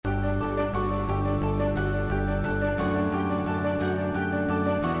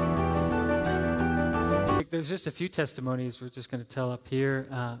there's just a few testimonies we're just going to tell up here.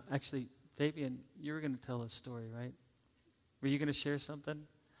 Actually, Fabian, you were going to tell a story, right? Were you going to share something?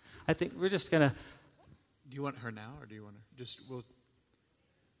 I think we're just going to... Do you want her now, or do you want her?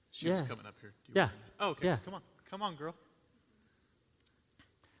 She Yeah. was coming up here. Do you Yeah. want her now? Oh, okay. Yeah. Come on, girl.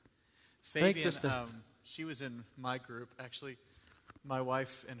 Fabian, she was in my group. Actually, my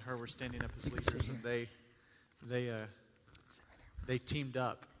wife and her were standing up as leaders, and they teamed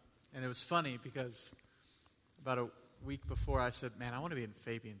up. And it was funny because about a week before I said, man, I want to be in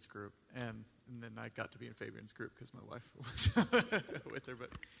Fabian's group. And then I got to be in Fabian's group because my wife was with her. But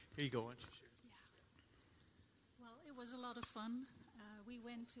here you go. Why don't you share? Yeah. Well, it was a lot of fun. We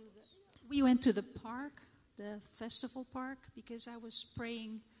went to the park, the festival park, because I was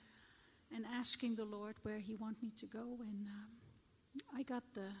praying and asking the Lord where He wanted me to go. And I got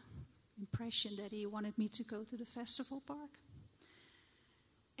the impression that He wanted me to go to the festival park.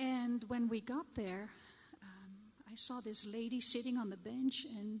 And when we got there, I saw this lady sitting on the bench,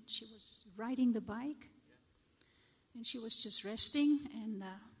 and she was riding the bike. And she was just resting, and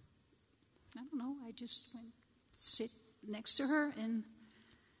I don't know, I just went sit next to her and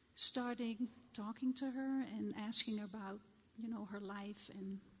started talking to her and asking her about, her life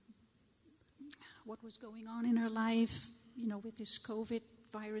and what was going on in her life, with this COVID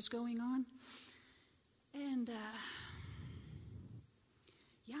virus going on. And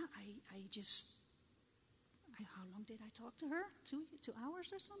how long did I talk to her? 2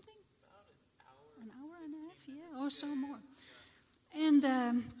 hours or something? About an hour and a half, yeah, or so more. And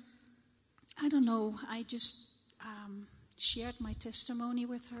I don't know, I just shared my testimony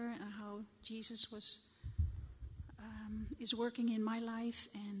with her and how Jesus is working in my life,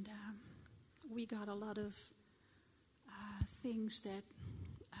 and we got a lot of things that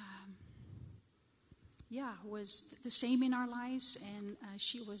was the same in our lives. And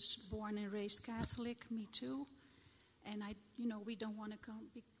she was born and raised Catholic, me too. And we don't want to how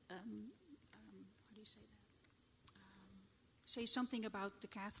do you say that? Say something about the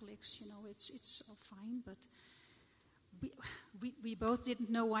Catholics, it's all fine, but we both didn't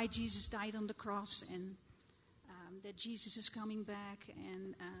know why Jesus died on the cross, and that Jesus is coming back,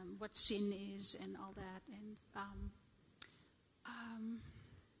 and what sin is and all that. And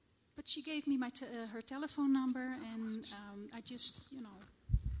but she gave me her telephone number, and I just,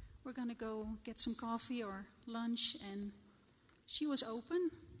 we're going to go get some coffee or lunch, and she was open,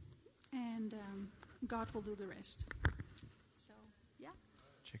 and God will do the rest. So, yeah.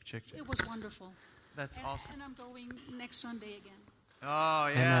 Check. It was wonderful. That's awesome. And I'm going next Sunday again. Oh,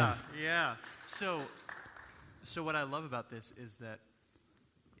 yeah, yeah. So what I love about this is that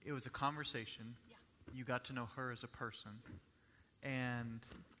it was a conversation. Yeah. You got to know her as a person, and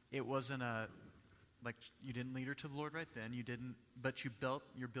it wasn't you didn't lead her to the Lord right then. You didn't, but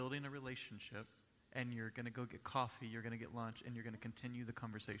you're building a relationship, and you're going to go get coffee, you're going to get lunch, and you're going to continue the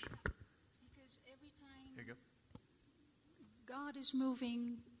conversation. Because every time Here you go. God is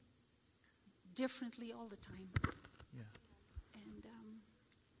moving differently all the time. Yeah. And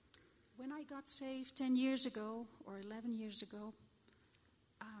when I got saved 10 years ago or 11 years ago,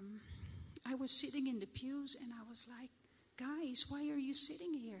 I was sitting in the pews, and I was like, guys, why are you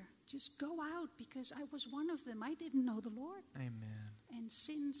sitting here? Just go out, because I was one of them. I didn't know the Lord. Amen. And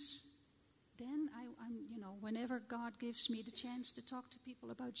since then, I'm whenever God gives me the chance to talk to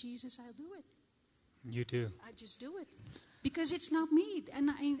people about Jesus, I'll do it. You do. I just do it, because it's not me. And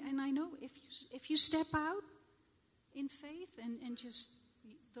I know if you step out in faith and just,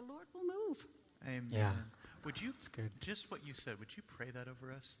 the Lord will move. Amen. Yeah. Would you, That's good. just what you said, would you pray that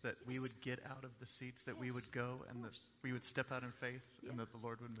over us, that we would get out of the seats, that we would go, and that we would step out in faith, and that the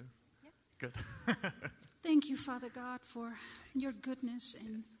Lord would move? Yeah. Good. Thank you, Father God, for your goodness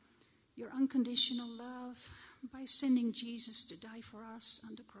and your unconditional love by sending Jesus to die for us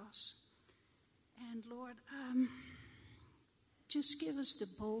on the cross. And Lord, just give us the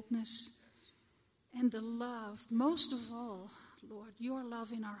boldness and the love, most of all, Lord, your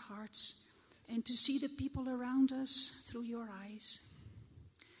love in our hearts, and to see the people around us through your eyes.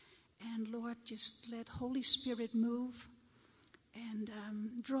 And Lord, just let Holy Spirit move and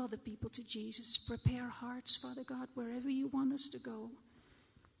draw the people to Jesus. Prepare hearts, Father God, wherever you want us to go.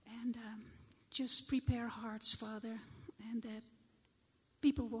 And just prepare hearts, Father, and that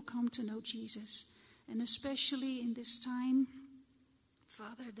people will come to know Jesus. And especially in this time,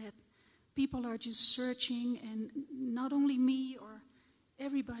 Father, that people are just searching, and not only me or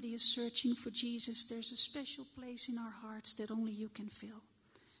everybody is searching for Jesus. There's a special place in our hearts that only you can fill.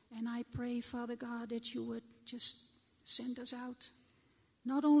 And I pray, Father God, that you would just send us out,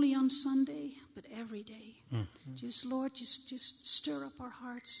 not only on Sunday, but every day. Mm-hmm. Just, Lord, just stir up our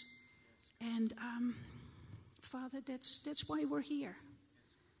hearts. And Father, that's why we're here.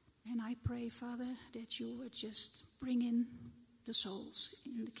 And I pray, Father, that you would just bring in the souls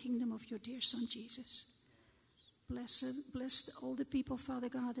in the kingdom of your dear Son, Jesus. Bless all the people, Father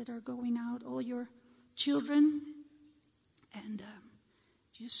God, that are going out, all your children. And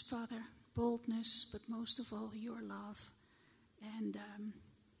just, Father, boldness, but most of all, your love. And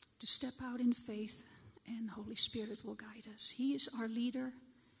to step out in faith, and Holy Spirit will guide us. He is our leader.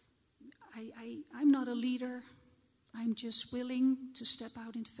 I'm not a leader. I'm just willing to step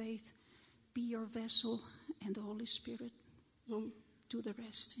out in faith, be your vessel, and the Holy Spirit will do the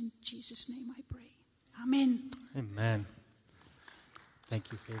rest. In Jesus' name I pray. Amen. Amen.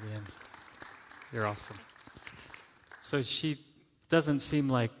 Thank you, Fabian. You're awesome. So she doesn't seem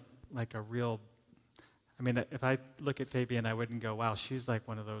like a real, I mean, if I look at Fabian, I wouldn't go, wow, she's like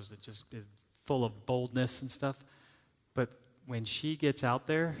one of those that just is full of boldness and stuff. But when she gets out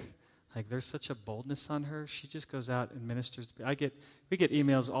there, like there's such a boldness on her. She just goes out and ministers. We get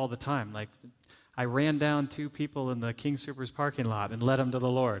emails all the time. Like, I ran down 2 people in the King Soopers parking lot and led them to the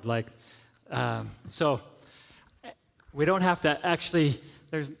Lord. Like, so we don't have to actually,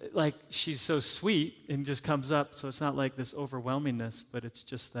 there's like, she's so sweet and just comes up. So it's not like this overwhelmingness, but it's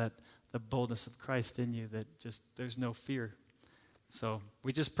just that the boldness of Christ in you that just, there's no fear. So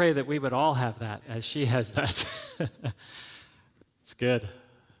we just pray that we would all have that as she has that. It's good.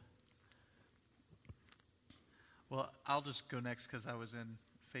 Well, I'll just go next because I was in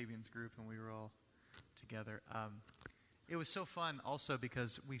Fabian's group and we were all together. It was so fun also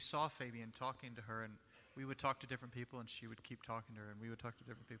because we saw Fabian talking to her, and we would talk to different people and she would keep talking to her, and we would talk to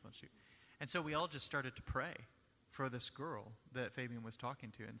different people and so we all just started to pray for this girl that Fabian was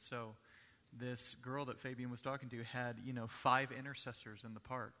talking to. And so this girl that Fabian was talking to had, 5 intercessors in the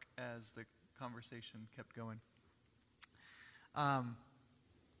park as the conversation kept going.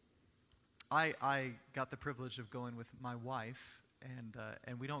 I got the privilege of going with my wife, and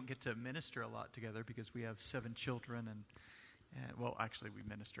we don't get to minister a lot together because we have 7 children, and well, actually, we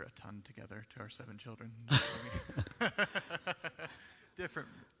minister a ton together to our 7 children. Different,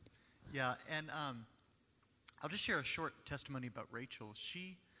 yeah. And I'll just share a short testimony about Rachel.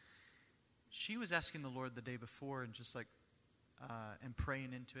 She was asking the Lord the day before, and just and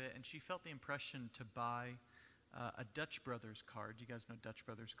praying into it, and she felt the impression to buy a Dutch Brothers card. You guys know Dutch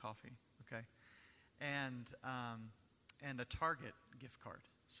Brothers coffee, okay? And a Target gift card.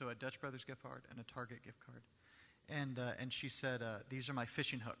 So a Dutch Brothers gift card and a Target gift card. And she said, these are my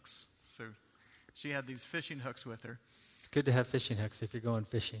fishing hooks. So she had these fishing hooks with her. It's good to have fishing hooks if you're going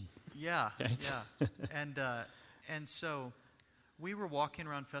fishing. Yeah, yeah. And so we were walking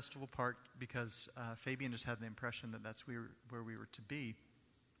around Festival Park because Fabian just had the impression that that's where we were to be.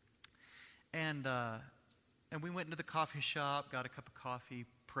 And we went into the coffee shop, got a cup of coffee,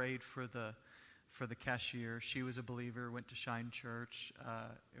 prayed for the cashier. She was a believer, went to Shine Church.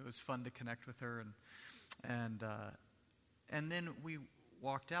 It was fun to connect with her, and then we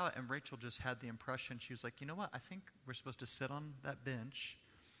walked out, and Rachel just had the impression. She was like, you know what? I think we're supposed to sit on that bench,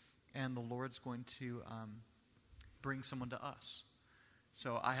 and the Lord's going to bring someone to us.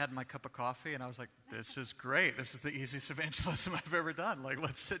 So I had my cup of coffee, and I was like, this is great. This is the easiest evangelism I've ever done. Like,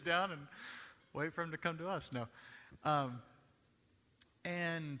 let's sit down and wait for him to come to us. No.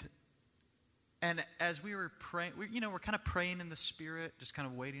 And as we were praying, we're kind of praying in the Spirit, just kind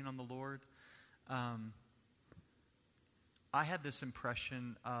of waiting on the Lord. I had this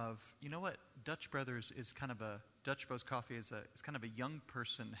impression of, you know what, Dutch Brothers is kind of Dutch Bros Coffee is kind of a young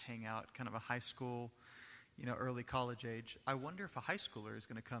person hangout, kind of a high school, early college age. I wonder if a high schooler is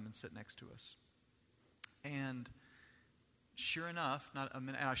going to come and sit next to us. And sure enough,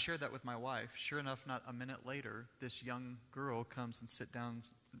 and I shared that with my wife. Sure enough, not a minute later, this young girl comes and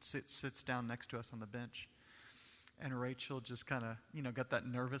sits down next to us on the bench. And Rachel just kind of, got that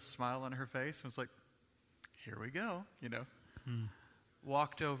nervous smile on her face and was like, here we go,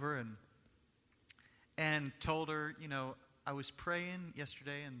 Walked over and told her, I was praying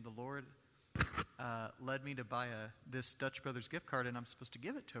yesterday and the Lord led me to buy this Dutch Brothers gift card, and I'm supposed to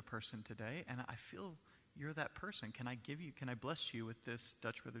give it to a person today, and I feel you're that person. Can I bless you with this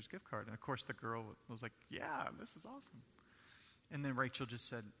Dutch Brothers gift card? And of course the girl was like, yeah, this is awesome. And then Rachel just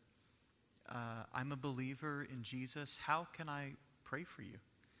said, I'm a believer in Jesus. How can I pray for you?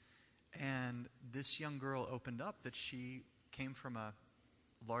 And this young girl opened up that she came from a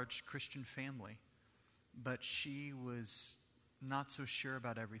large Christian family, but she was not so sure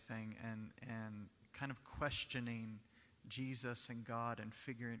about everything and kind of questioning Jesus and God and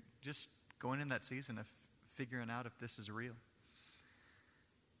just going in that season of figuring out if this is real.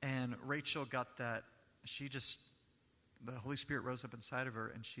 And Rachel got that, the Holy Spirit rose up inside of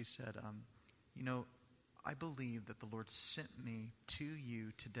her, and she said, I believe that the Lord sent me to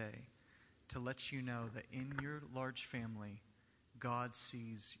you today to let you know that in your large family, God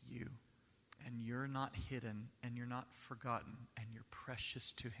sees you. And you're not hidden, and you're not forgotten, and you're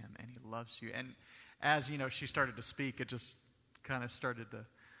precious to him, and he loves you. And as, she started to speak, it just kind of started to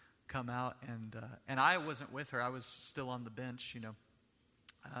come out. And I wasn't with her. I was still on the bench,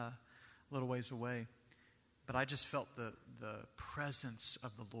 a little ways away. But I just felt the presence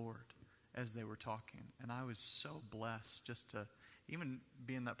of the Lord as they were talking. And I was so blessed just to even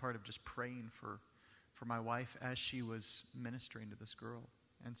be in that part of just praying for my wife as she was ministering to this girl.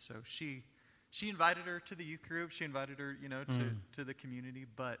 And so she invited her to the youth group. She invited her, to the community.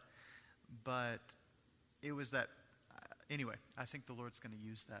 But it was that, anyway, I think the Lord's going to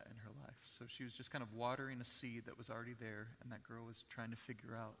use that in her life. So she was just kind of watering a seed that was already there, and that girl was trying to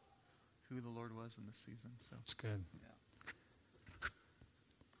figure out who the Lord was in this season. So That's good.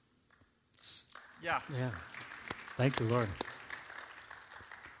 Yeah. Yeah. Thank you, Lord.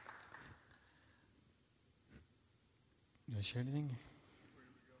 You want to share anything?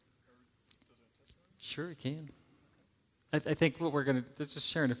 Sure, you can. I think what we're going to, just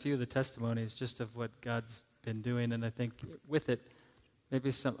sharing a few of the testimonies just of what God's been doing, and I think with it,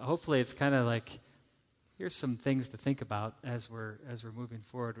 maybe hopefully it's kind of like, here's some things to think about as we're moving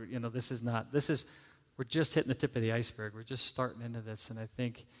forward. We're just hitting the tip of the iceberg. We're just starting into this, and I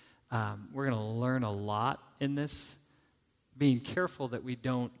think we're going to learn a lot in this, being careful that we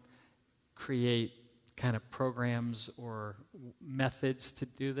don't create kind of programs or methods to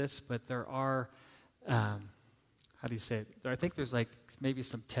do this, but there are, how do you say it? I think there's like maybe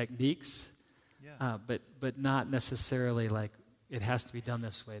some techniques, but not necessarily like it has to be done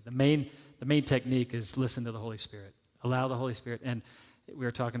this way. The main technique is listen to the Holy Spirit. Allow the Holy Spirit, and we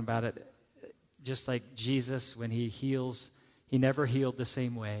were talking about it, just like Jesus, when he heals, he never healed the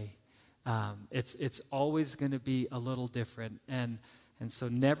same way. It's always going to be a little different, and so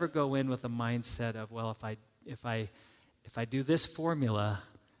never go in with a mindset of, well, if I do this formula,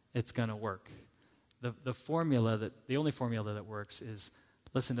 it's going to work. The only formula that works is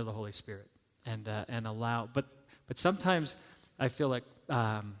listen to the Holy Spirit and allow. But sometimes I feel like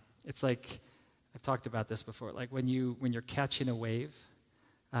it's like I've talked about this before. Like when you're catching a wave,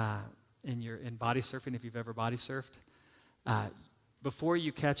 in body surfing, if you've ever body surfed, before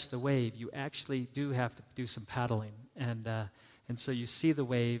you catch the wave, you actually do have to do some paddling, and so you see the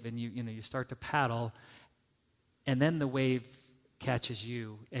wave, and you start to paddle, and then the wave catches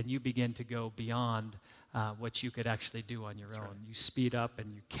you, and you begin to go beyond what you could actually do on your own. Right. You speed up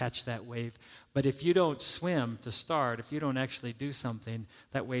and you catch that wave. But if you don't swim to start, if you don't actually do something,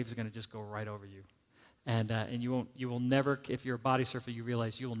 that wave's going to just go right over you. And you will never, if you're a body surfer, you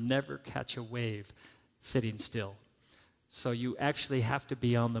realize you will never catch a wave sitting still. So you actually have to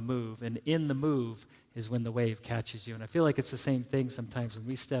be on the move, and in the move is when the wave catches you. And I feel like it's the same thing sometimes when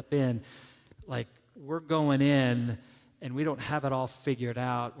we step in, like we're going in and we don't have it all figured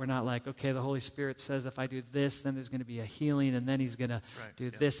out. We're not like, okay, the Holy Spirit says if I do this, then there's going to be a healing, and then he's going to do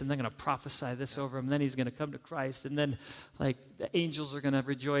this, and then going to prophesy this over him, and then he's going to come to Christ, and then like the angels are going to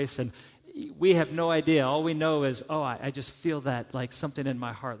rejoice, and we have no idea. All we know is, I just feel that like something in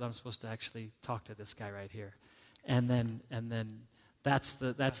my heart that I'm supposed to actually talk to this guy right here. And then that's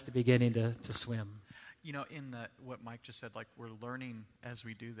the beginning to swim. In what Mike just said, like we're learning as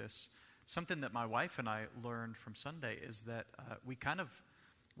we do this. Something that my wife and I learned from Sunday is that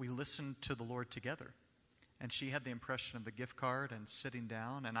we listened to the Lord together. And she had the impression of the gift card and sitting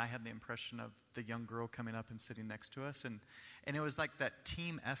down, and I had the impression of the young girl coming up and sitting next to us. And it was like that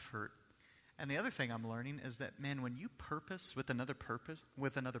team effort. And the other thing I'm learning is that, man, when you purpose with another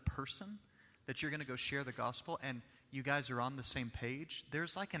person, that you're going to go share the gospel, and you guys are on the same page,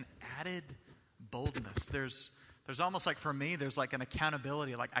 there's like an added boldness. There's almost like, for me, there's like an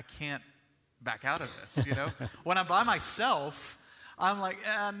accountability, like I can't back out of this, When I'm by myself, I'm like,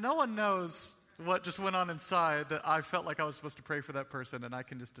 no one knows what just went on inside, that I felt like I was supposed to pray for that person, and I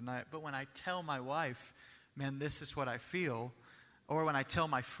can just deny it. But when I tell my wife, man, this is what I feel, or when I tell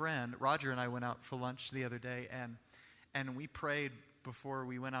my friend, Roger and I went out for lunch the other day, and we prayed before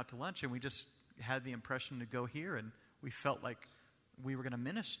we went out to lunch, and we just had the impression to go here, and we felt like we were going to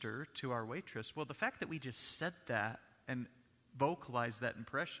minister to our waitress. Well, the fact that we just said that and vocalized that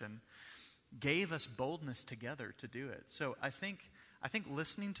impression gave us boldness together to do it. So I think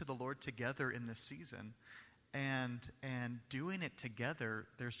listening to the Lord together in this season and doing it together,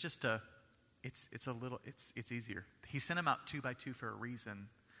 there's just it's easier. He sent them out 2 by 2 for a reason.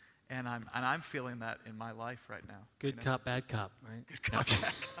 And I'm feeling that in my life right now. Good cop, bad cop, right? Good cop,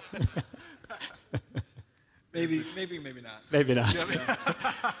 bad cop. Maybe not. Maybe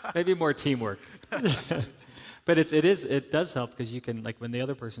not. Maybe more teamwork. But it does help because you can, like, when the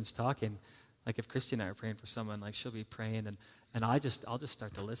other person's talking, like if Christy and I are praying for someone, like she'll be praying and I'll just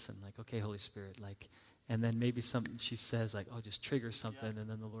start to listen, like, okay, Holy Spirit, like, and then maybe something she says, like, oh, just trigger something, and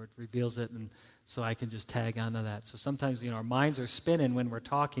then the Lord reveals it, and so I can just tag onto that. So sometimes, our minds are spinning when we're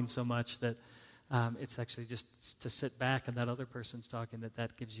talking so much that it's actually just to sit back and that other person's talking,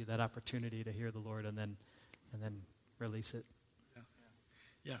 that gives you that opportunity to hear the Lord and then release it.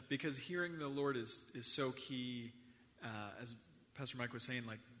 Yeah, because hearing the Lord is so key. As Pastor Mike was saying,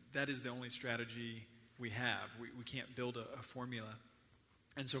 like, that is the only strategy we have. We can't build a formula.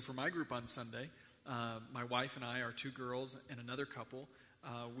 And so for my group on Sunday, my wife and I, our 2 girls, and another couple,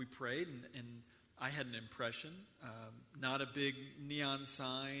 we prayed, and I had an impression, not a big neon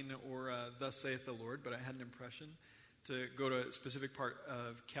sign or thus saith the Lord, but I had an impression to go to a specific part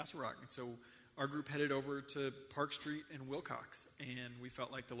of Castle Rock. And so our group headed over to Park Street and Wilcox, and we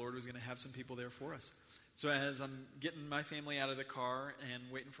felt like the Lord was going to have some people there for us. So as I'm getting my family out of the car and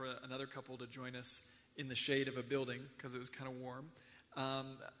waiting for another couple to join us in the shade of a building because it was kind of warm,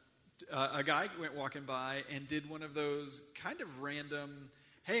 a guy went walking by and did one of those kind of random,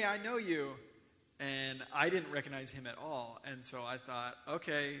 hey, I know you, and I didn't recognize him at all. And so I thought,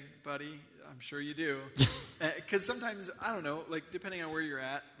 okay, buddy, I'm sure you do. Because sometimes, I don't know, like, depending on where you're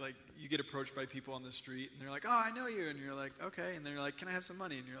at, like, you get approached by people on the street, and they're like, oh, I know you. And you're like, okay. And they're like, can I have some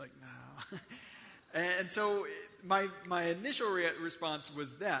money? And you're like, no. And so my initial response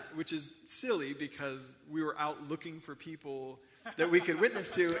was that, which is silly because we were out looking for people that we could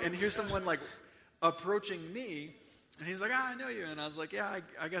witness to, and here's someone, like, approaching me, and he's like, I know you. And I was like, yeah,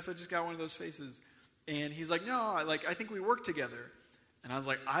 I guess I just got one of those faces. And he's like, no, I think we work together. And I was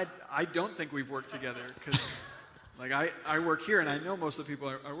like, I don't think we've worked together because, like, I work here, and I know most of the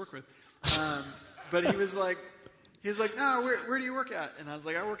people I work with. But he was like, no, where do you work at? And I was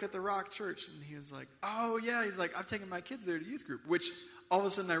like, I work at the Rock Church. And he was like, oh, yeah. He's like, I'm taking my kids there to youth group. Which all of a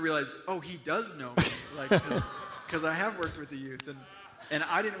sudden I realized, oh, he does know me. Like, because I have worked with the youth. And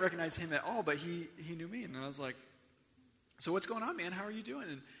I didn't recognize him at all, but he knew me. And I was like, so what's going on, man? How are you doing?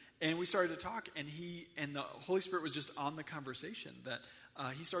 And we started to talk, and the Holy Spirit was just on the conversation that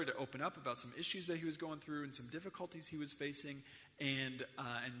he started to open up about some issues that he was going through and some difficulties he was facing, and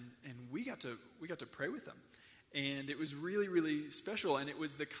we got to pray with him, and it was really, really special. And it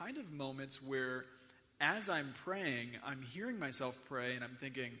was the kind of moments where, as I'm praying, I'm hearing myself pray, and I'm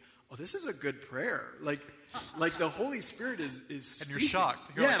thinking, oh, this is a good prayer, like the Holy Spirit is speaking. And you're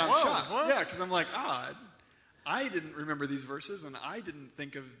shocked. You're yeah, like, and I'm whoa, shocked. what? Yeah, because I'm like, I didn't remember these verses, and I didn't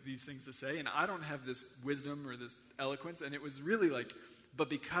think of these things to say, and I don't have this wisdom or this eloquence. And it was really like, but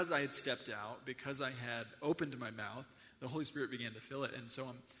because I had stepped out, because I had opened my mouth, the Holy Spirit began to fill it. And so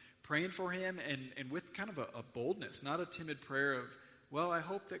I'm praying for him, and with kind of a boldness, not a timid prayer of, well, I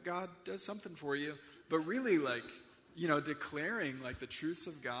hope that God does something for you, but really, like, declaring, like, the truths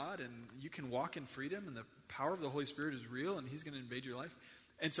of God, and you can walk in freedom, and the power of the Holy Spirit is real, and he's going to invade your life.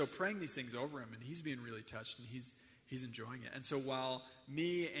 And so praying these things over him, and he's being really touched, and he's enjoying it. And so while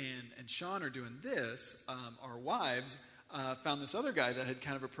me and Sean are doing this, our wives found this other guy that had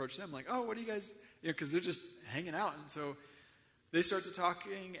kind of approached them, like, oh, what do you guys, because they're just hanging out. And so they start to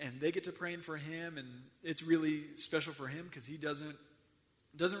talking, and they get to praying for him, and it's really special for him because he doesn't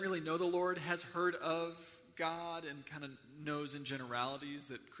really know the Lord, has heard of God, and kind of knows in generalities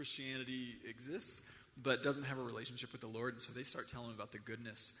that Christianity exists, but doesn't have a relationship with the Lord. And so they start telling him about the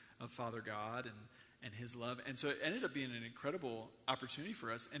goodness of Father God and his love. And so it ended up being an incredible opportunity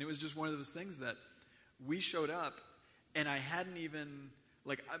for us. And it was just one of those things that we showed up, and I hadn't even,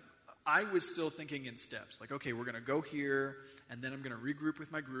 like, I was still thinking in steps. Like, okay, we're going to go here, and then I'm going to regroup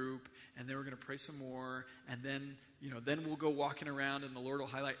with my group, and then we're going to pray some more, and then, then we'll go walking around, and the Lord will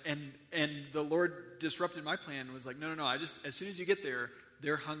highlight. And the Lord disrupted my plan and was like, no, as soon as you get there,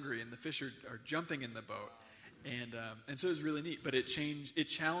 they're hungry, and the fish are jumping in the boat. And so it was really neat. But it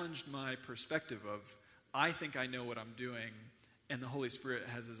challenged my perspective of, I think I know what I'm doing, and the Holy Spirit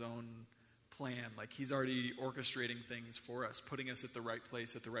has his own plan. Like, he's already orchestrating things for us, putting us at the right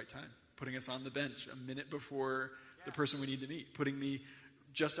place at the right time, putting us on the bench a minute before the person we need to meet, putting me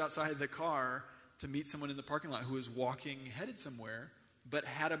just outside the car to meet someone in the parking lot who was walking, headed somewhere, but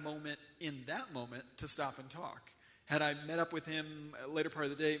had a moment in that moment to stop and talk. Had I met up with him a later part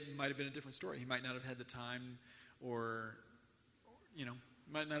of the day, it might have been a different story. He might not have had the time, or,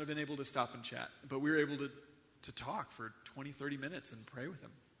 might not have been able to stop and chat. But we were able to talk for 20, 30 minutes and pray with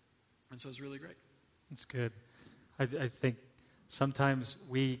him. And so it was really great. That's good. I think sometimes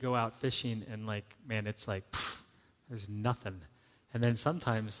we go out fishing and, like, man, it's like, there's nothing. And then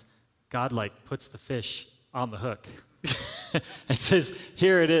sometimes God, like, puts the fish on the hook. It says,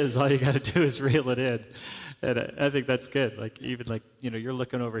 here it is. All you got to do is reel it in. And I think that's good. Like, even like, you're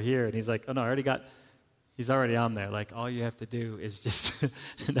looking over here, and he's like, oh, no, he's already on there. Like, all you have to do is just,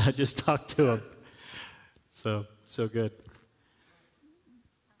 now just talk to him. So good.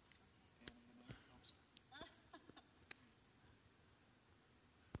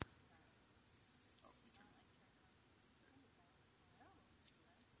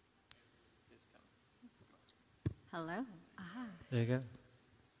 Hello. There you go.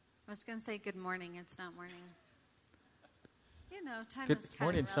 I was going to say good morning. It's not morning. Time Good is kind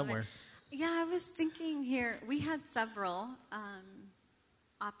morning of somewhere. Yeah, I was thinking here, we had several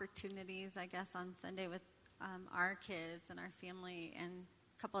opportunities, I guess, on Sunday with our kids and our family and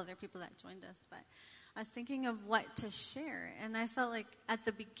a couple other people that joined us. But I was thinking of what to share. And I felt like at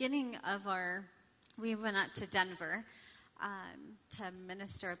the beginning of we went out to Denver to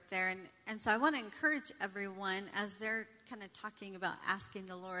minister up there. And so I want to encourage everyone as they're kind of talking about asking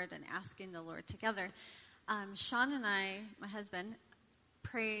the Lord and asking the Lord together. Sean and I, my husband,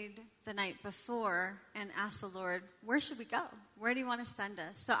 prayed the night before and asked the Lord, where should we go? Where do you want to send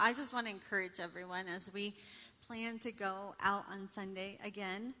us? So I just want to encourage everyone as we plan to go out on Sunday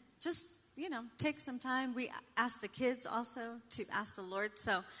again, just, take some time. We ask the kids also to ask the Lord.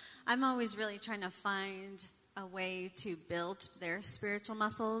 So I'm always really trying to find a way to build their spiritual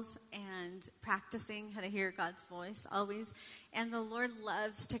muscles and practicing how to hear God's voice always. And the Lord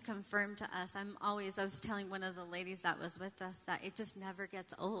loves to confirm to us. I was telling one of the ladies that was with us that it just never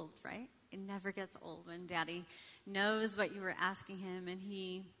gets old, right? It never gets old when Daddy knows what you were asking him and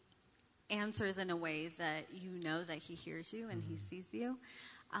he answers in a way that you know that he hears you and he sees you.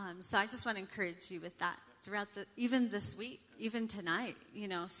 So I just want to encourage you with that. Throughout even this week, even tonight,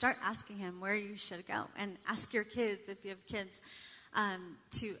 start asking him where you should go, and ask your kids, if you have kids,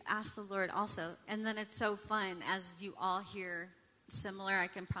 to ask the Lord also. And then it's so fun as you all hear similar. I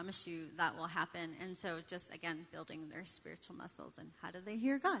can promise you that will happen. And so just, again, building their spiritual muscles. And how do they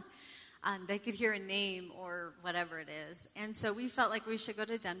hear God? They could hear a name or whatever it is. And so we felt like we should go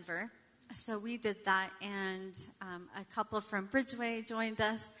to Denver. So we did that, and a couple from Bridgeway joined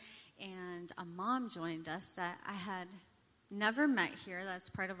us. And a mom joined us that I had never met here.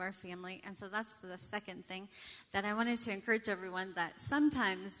 That's part of our family. And so that's the second thing that I wanted to encourage everyone, that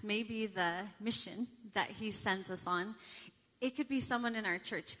sometimes maybe the mission that he sends us on, it could be someone in our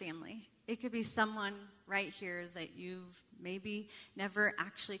church family. It could be someone right here that you've maybe never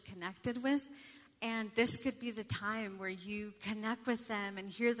actually connected with. And this could be the time where you connect with them and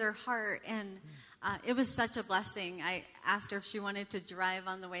hear their heart. And it was such a blessing. I asked her if she wanted to drive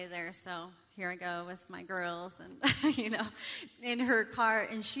on the way there. So here I go with my girls and, in her car.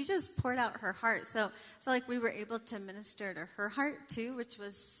 And she just poured out her heart. So I felt like we were able to minister to her heart too, which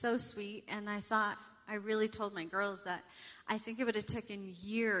was so sweet. And I really told my girls that I think it would have taken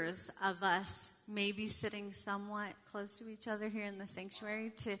years of us maybe sitting somewhat close to each other here in the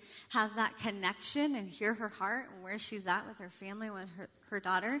sanctuary to have that connection and hear her heart and where she's at with her family, with her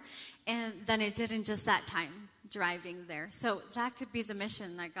daughter. And then it did in just that time, driving there. So that could be the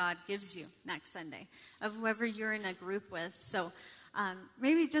mission that God gives you next Sunday, of whoever you're in a group with. So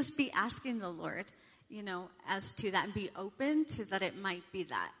maybe just be asking the Lord, as to that, and be open to that it might be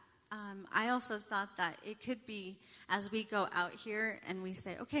that. I also thought that it could be, as we go out here and we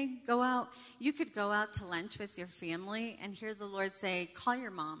say, okay, go out. You could go out to lunch with your family and hear the Lord say, call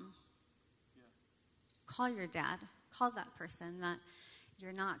your mom. Yeah. Call your dad. Call that person that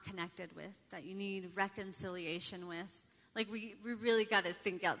you're not connected with, that you need reconciliation with. Like, we really got to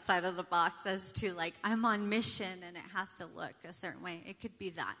think outside of the box as to, like, I'm on mission and it has to look a certain way. It could be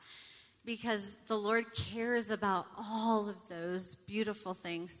that. Because the Lord cares about all of those beautiful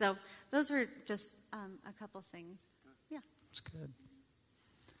things. So those were just a couple things. Yeah. That's good.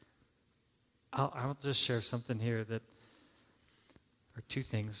 I'll just share something here or two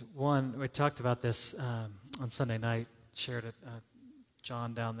things. One, we talked about this on Sunday night, shared it.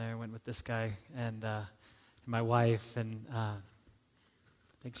 John down there went with this guy and my wife, and I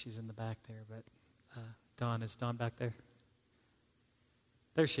think she's in the back there, but Dawn, is Dawn back there?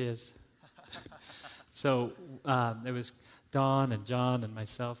 There she is. So it was Dawn and John and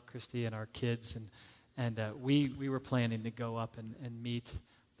myself, Christy, and our kids, and we were planning to go up and meet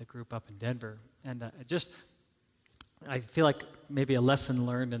the group up in Denver. And I feel like maybe a lesson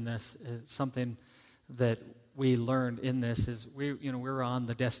learned in this is something that we learned in this is we're on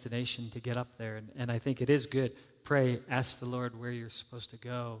the destination to get up there, and I think it is good. Pray, ask the Lord where you're supposed to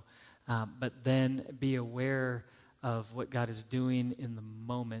go, but then be aware of what God is doing in the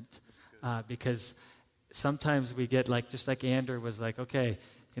moment, because sometimes we get just like Andrew was like, okay,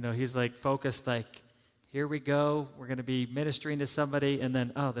 he's like focused, like here we go. We're going to be ministering to somebody, and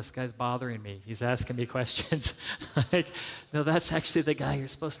then, oh, this guy's bothering me. He's asking me questions. Like, no, that's actually the guy you're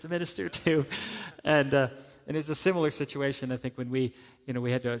supposed to minister to. And it's a similar situation, I think, when we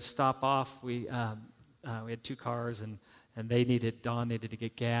had to stop off. We had 2 cars, and Dawn needed to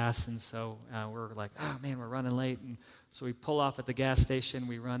get gas, and so we're like, oh, man, we're running late. And so we pull off at the gas station.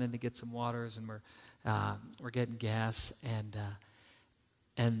 We run in to get some waters, and we're getting gas,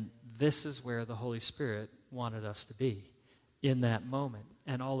 and this is where the Holy Spirit wanted us to be in that moment.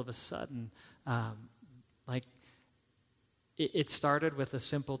 And all of a sudden, it started with a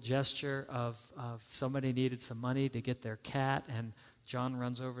simple gesture of somebody needed some money to get their cat, and John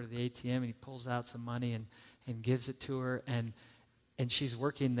runs over to the ATM, and he pulls out some money and gives it to her, and she's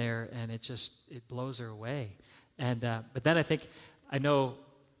working there, and it blows her away. And but then I know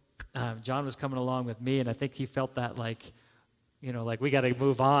John was coming along with me, and I think he felt that like we got to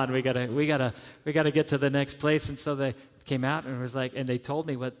move on. We got to get to the next place. And so they came out and it was like, and they told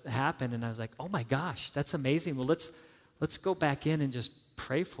me what happened, and I was like, oh my gosh, that's amazing. Well, let's go back in and just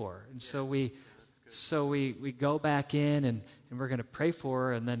pray for her. And so we go back in and we're going to pray for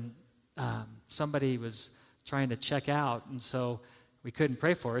her, and then somebody was trying to check out, and so we couldn't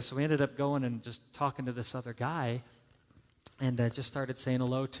pray for her. So we ended up going and just talking to this other guy, and just started saying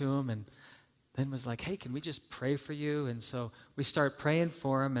hello to him, and then was like, hey, can we just pray for you? And so we started praying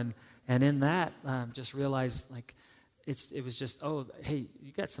for him, and in that, just realized, like, it was just, oh, hey,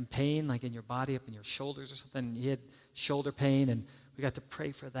 you got some pain, like, in your body, up in your shoulders or something. He had shoulder pain, and we got to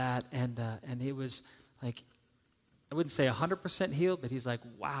pray for that, and he was, like, I wouldn't say 100% healed, but he's like,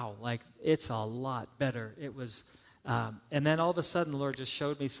 wow, like, it's a lot better. It was, and then all of a sudden, the Lord just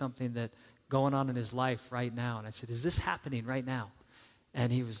showed me something that going on in his life right now, and I said, is this happening right now?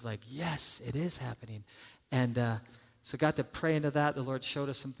 And he was like, yes, it is happening. And so got to pray into that. The Lord showed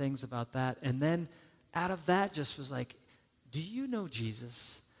us some things about that. And then out of that just was like, do you know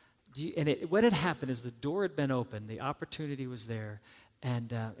Jesus? What had happened is the door had been opened. The opportunity was there.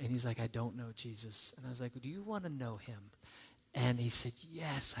 And he's like, I don't know Jesus. And I was like, do you want to know him? And he said,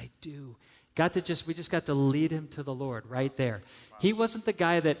 yes, I do. We just got to lead him to the Lord right there. Wow. He wasn't the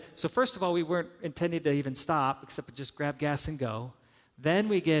guy so first of all, we weren't intending to even stop, except to just grab gas and go. Then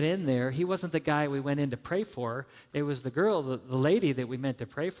we get in there. He wasn't the guy we went in to pray for. It was the girl, the lady that we meant to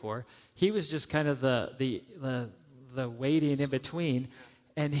pray for. He was just kind of the waiting in between.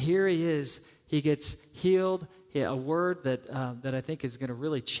 And here he is. He gets healed. A word that I think is going to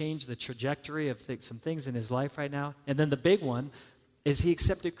really change the trajectory of some things in his life right now. And then the big one is he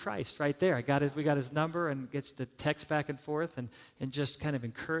accepted Christ right there. We got his number and gets to text back and forth and just kind of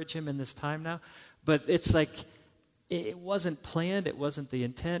encourage him in this time now. But it's like, it wasn't planned. It wasn't the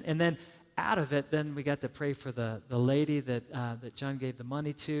intent. And then out of it, then we got to pray for the lady that John gave the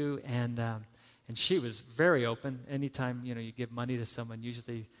money to, and she was very open. Anytime you give money to someone,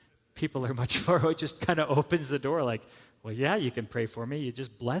 usually people are much more. It just kind of opens the door, like, well, yeah, you can pray for me. You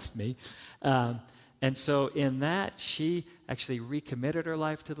just blessed me, and so in that, she actually recommitted her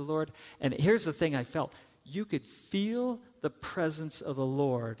life to the Lord. And here's the thing: I felt you could feel the presence of the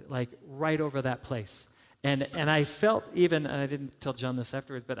Lord, like right over that place. And I felt even, and I didn't tell John this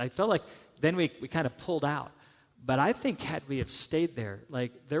afterwards, but I felt like then we kind of pulled out. But I think had we have stayed there,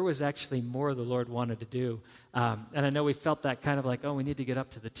 like there was actually more the Lord wanted to do. And I know we felt that kind of like, oh, we need to get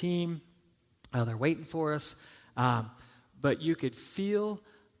up to the team. They're waiting for us. But you could feel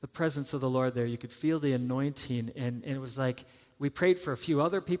the presence of the Lord there. You could feel the anointing. And it was like we prayed for a few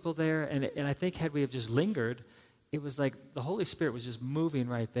other people there. And I think had we have just lingered, it was like the Holy Spirit was just moving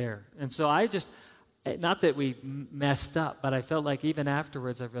right there. And so not that we messed up, but I felt like even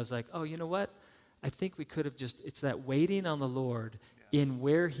afterwards I was like, oh, you know what? I think we could have it's that waiting on the Lord in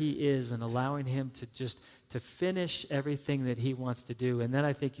where he is and allowing him to finish everything that he wants to do. And then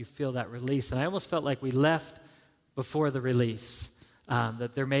I think you feel that release. And I almost felt like we left before the release,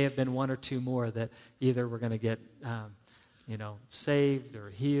 that there may have been one or two more that either we're going to get saved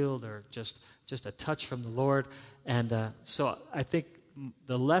or healed or just a touch from the Lord. And so I think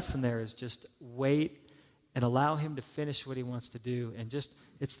the lesson there is just wait and allow him to finish what he wants to do. And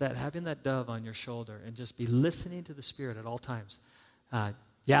it's that having that dove on your shoulder and just be listening to the Spirit at all times.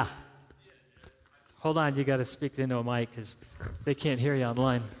 Yeah. Hold on, you got to speak into a mic because they can't hear you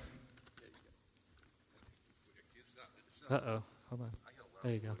online. Uh-oh, hold on.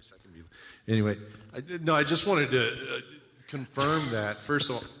 There you go. Anyway, I just wanted to confirm that. First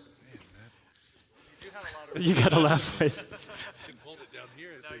of all, you got a loud voice.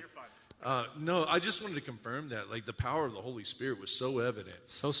 No, I just wanted to confirm that, like, the power of the Holy Spirit was so evident.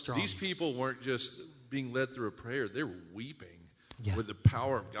 So strong. These people weren't just being led through a prayer. They were weeping. Yeah. where the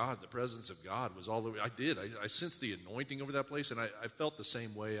power of God, the presence of God was all over. I sensed the anointing over that place, and I felt the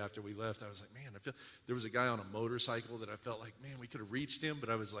same way after we left. I was like, man, there was a guy on a motorcycle that I felt like, man, we could have reached him, but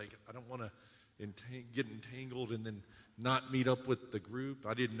I was like, I don't want to get entangled and then not meet up with the group.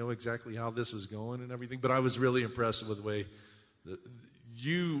 I didn't know exactly how this was going and everything, but I was really impressed with the way that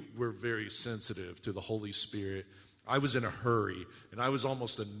you were very sensitive to the Holy Spirit. I was in a hurry, and I was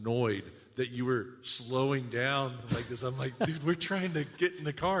almost annoyed that you were slowing down like this. I'm like, dude, we're trying to get in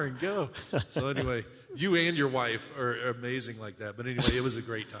the car and go. So anyway, you and your wife are amazing like that. But anyway, it was a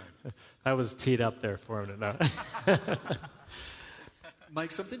great time. I was teed up there for him to know.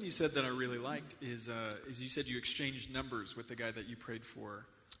 Mike, something you said that I really liked is you said you exchanged numbers with the guy that you prayed for.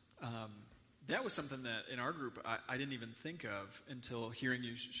 That was something that in our group I didn't even think of until hearing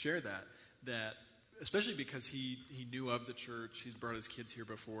you share that especially because he knew of the church, he's brought his kids here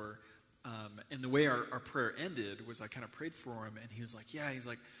before, and the way our prayer ended was I kind of prayed for him, and he was like, he's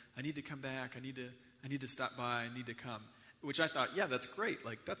like, I need to come back, I need to stop by, I need to come. Which I thought, yeah, that's great,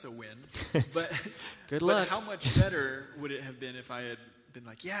 like that's a win. But Good luck. But how much better would it have been if I had been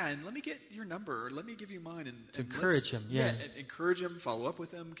like, and let me get your number, or let me give you mine, and encourage him, and encourage him, follow up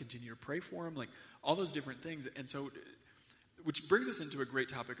with him, continue to pray for him, like all those different things. And so, which brings us into a great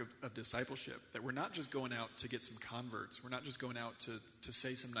topic of discipleship, that we're not just going out to get some converts, we're not just going out to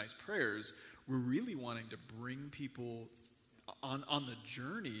say some nice prayers, we're really wanting to bring people on the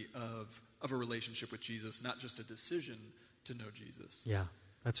journey of a relationship with Jesus, not just a decision to know Jesus. Yeah,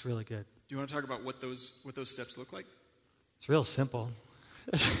 that's really good. Do you want to talk about what those steps look like? It's real simple.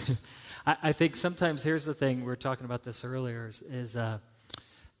 I think sometimes, here's the thing, we were talking about this earlier, is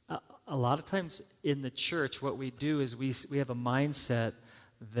a lot of times in the church, what we do is we have a mindset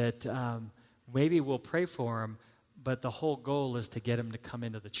that maybe we'll pray for them, but the whole goal is to get them to come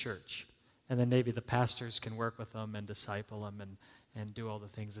into the church. And then maybe the pastors can work with them and disciple them and do all the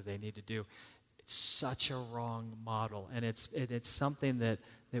things that they need to do. It's such a wrong model, and it's something that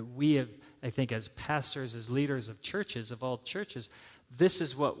we have, I think, as pastors, as leaders of churches, of all churches, this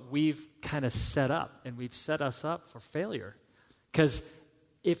is what we've kind of set up, and we've set us up for failure. Because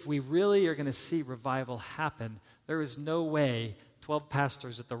if we really are going to see revival happen, there is no way 12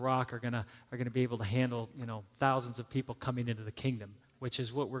 pastors at the Rock are going to be able to handle, thousands of people coming into the kingdom, which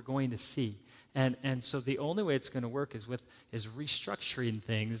is what we're going to see. And so the only way it's going to work is restructuring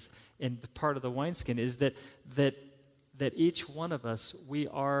things. And the part of the wineskin is that each one of us, we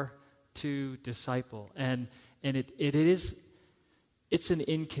are to disciple, and it's an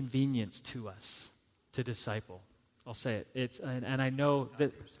inconvenience to us to disciple. I'll say it. And I know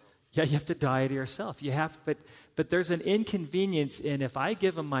that. Yeah, you have to die to yourself. But there's an inconvenience in, if I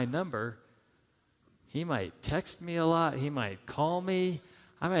give him my number, he might text me a lot. He might call me.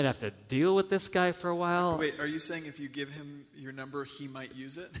 I might have to deal with this guy for a while. Wait, are you saying if you give him your number, he might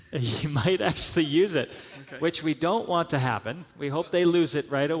use it? He might actually use it, okay. Which we don't want to happen. We hope they lose it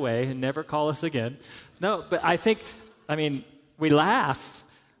right away and never call us again. No, but we laugh,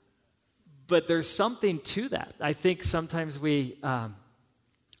 but there's something to that. I think sometimes we,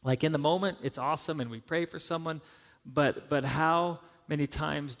 like in the moment, it's awesome and we pray for someone, but how many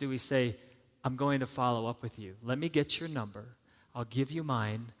times do we say, I'm going to follow up with you. Let me get your number. I'll give you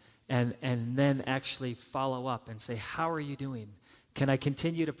mine, and then actually follow up and say, how are you doing? Can I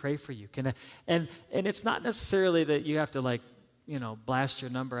continue to pray for you? And it's not necessarily that you have to blast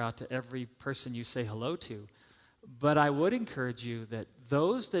your number out to every person you say hello to, but I would encourage you that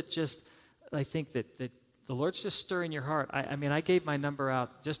those that just, I think that the Lord's just stirring your heart. I gave my number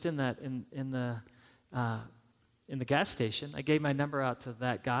out just in the gas station. I gave my number out to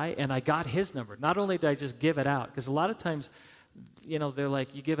that guy, and I got his number. Not only did I just give it out, because a lot of times, they're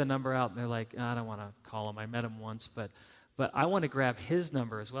like, you give a number out, and they're like, I don't want to call him. I met him once, but I want to grab his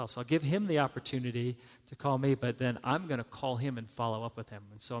number as well. So I'll give him the opportunity to call me, but then I'm going to call him and follow up with him.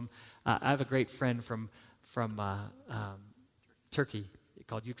 And so I have a great friend from Turkey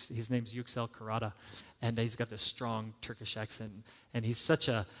called his name's Yüksel Karada, and he's got this strong Turkish accent, and he's such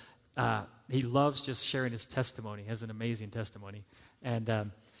a he loves just sharing his testimony. He has an amazing testimony,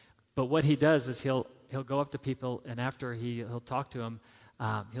 and but what he does is he'll go up to people, and after he'll talk to them,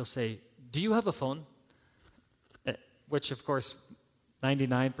 he'll say, do you have a phone? Which, of course,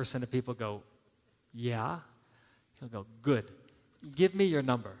 99% of people go, yeah. He'll go, good. Give me your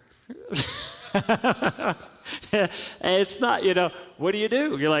number. And it's not, what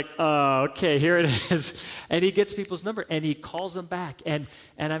do? You're like, oh, okay, here it is. And he gets people's number, and he calls them back. And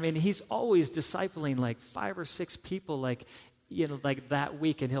he's always discipling like 5 or 6 people, like that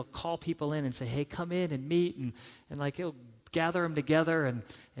week, and he'll call people in and say, hey, come in and meet, and he'll gather them together and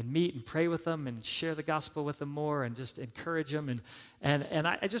meet and pray with them and share the gospel with them more and just encourage them. And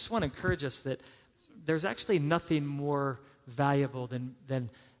I just want to encourage us that there's actually nothing more valuable than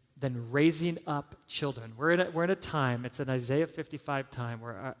raising up children. We're in a time, it's an Isaiah 55 time,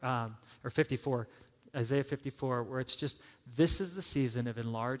 where, or 54, Isaiah 54, where it's just, this is the season of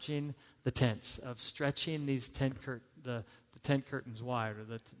enlarging the tents, of stretching these tent curtains wide,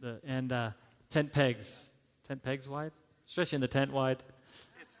 or tent pegs wide? Stretching the tent wide?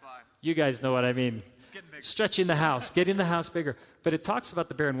 It's fine. You guys know what I mean. It's getting bigger. Stretching the house, getting the house bigger. But it talks about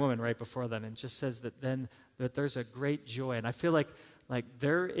the barren woman right before that, and it just says that then that there's a great joy. And I feel like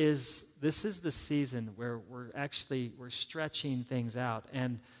this is the season where we're stretching things out.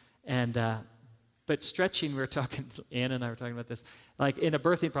 But stretching, Anna and I were talking about this, like in a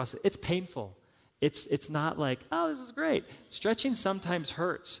birthing process, it's painful. It's not like, oh, this is great. Stretching sometimes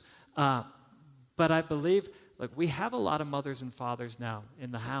hurts. But I believe, look, we have a lot of mothers and fathers now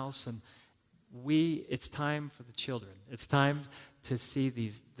in the house, and it's time for the children. It's time to see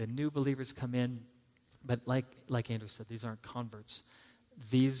the new believers come in. But like Andrew said, these aren't converts.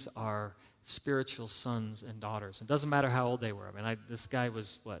 These are spiritual sons and daughters. It doesn't matter how old they were. I mean, this guy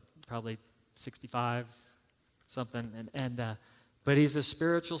was, probably 65, something, but he's a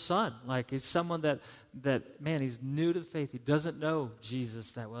spiritual son. Like, he's someone that man, he's new to the faith. He doesn't know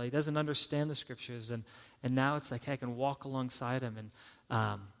Jesus that well. He doesn't understand the scriptures, and now it's like, hey, I can walk alongside him.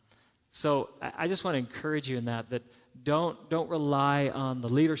 And so I just want to encourage you in that don't rely on the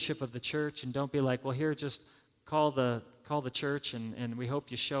leadership of the church, and don't be like, well, here, just call the church, and we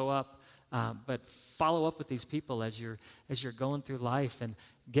hope you show up. But follow up with these people as you're going through life, and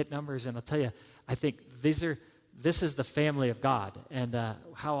get numbers. And I'll tell you, I think this is the family of God. And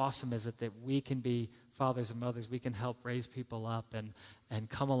how awesome is it that we can be fathers and mothers, we can help raise people up and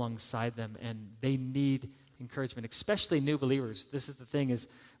come alongside them. And they need encouragement, especially new believers. This is the thing, is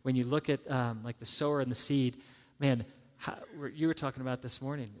when you look at like the sower and the seed, man, you were talking about this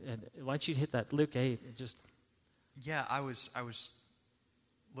morning. And why don't you hit that Luke 8 and just... Yeah, I was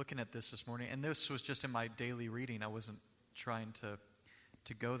looking at this morning, and this was just in my daily reading. I wasn't trying to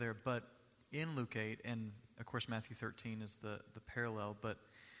go there, but in Luke 8, and of course Matthew 13 is the parallel, but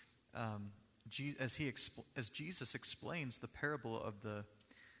as Jesus explains the parable of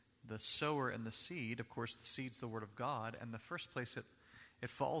the sower and the seed, of course the seed's the word of God, and the first place it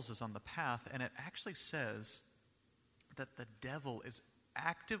falls is on the path, and it actually says that the devil is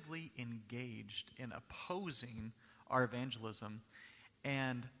actively engaged in opposing our evangelism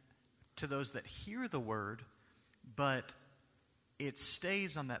and to those that hear the word, but it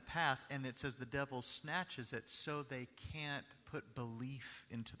stays on that path, and it says the devil snatches it so they can't put belief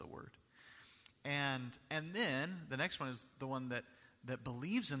into the word. And then the next one is the one that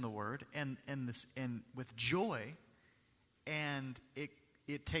believes in the word and with joy, and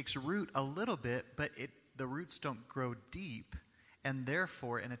it takes root a little bit, but the roots don't grow deep, and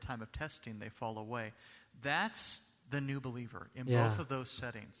therefore in a time of testing they fall away. That's the new believer in both of those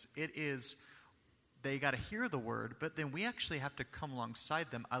settings. It is, they got to hear the word, but then we actually have to come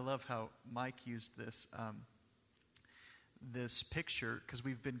alongside them. I love how Mike used this picture, because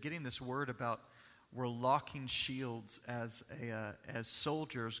we've been getting this word about we're locking shields as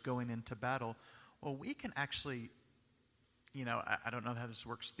soldiers going into battle. Well, we can actually, I don't know how this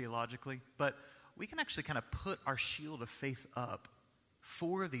works theologically, but we can actually kind of put our shield of faith up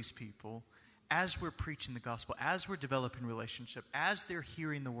for these people as we're preaching the gospel, as we're developing relationship, as they're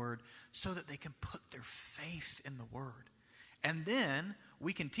hearing the word, so that they can put their faith in the word. And then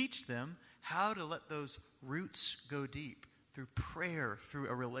we can teach them how to let those roots go deep through prayer, through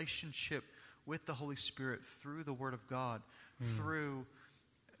a relationship with the Holy Spirit, through the word of God, through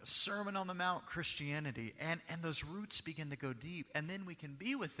Sermon on the Mount Christianity, and those roots begin to go deep. And then we can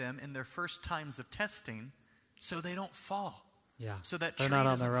be with them in their first times of testing so they don't fall. Yeah, so that they're tree not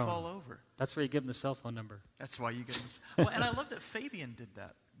on doesn't their own. fall over. That's where you give them the cell phone number. That's why you get them. Well, and I love that Fabian did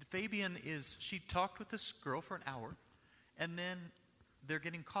that. Fabian she talked with this girl for an hour, and then they're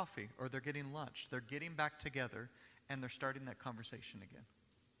getting coffee or they're getting lunch. They're getting back together, and they're starting that conversation again.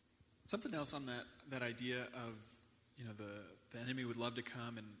 Something else on that idea of, the enemy would love to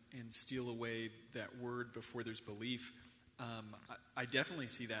come and steal away that word before there's belief. I definitely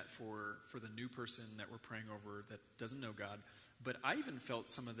see that for the new person that we're praying over that doesn't know God. But I even felt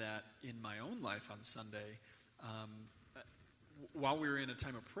some of that in my own life on Sunday. While we were in a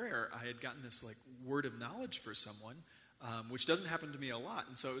time of prayer, I had gotten this word of knowledge for someone, which doesn't happen to me a lot.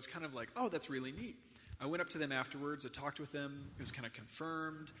 And so it was kind of like, oh, that's really neat. I went up to them afterwards. I talked with them. It was kind of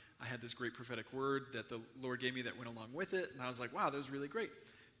confirmed. I had this great prophetic word that the Lord gave me that went along with it. And I was like, wow, that was really great.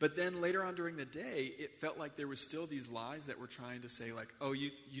 But then later on during the day, it felt like there was still these lies that were trying to say, like, oh,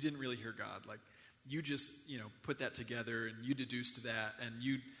 you didn't really hear God. Like, you just, put that together, and you deduced that, and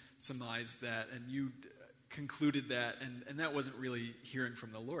you surmised that, and you concluded that, and that wasn't really hearing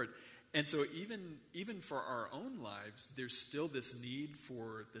from the Lord. And so even for our own lives, there's still this need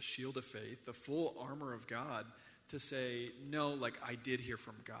for the shield of faith, the full armor of God, to say, no, like, I did hear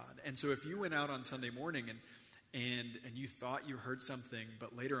from God. And so if you went out on Sunday morning and you thought you heard something,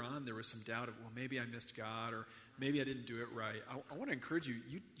 but later on there was some doubt of, well, maybe I missed God, or maybe I didn't do it right, I want to encourage you,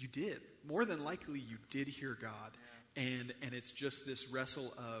 you did. More than likely, you did hear God. And it's just this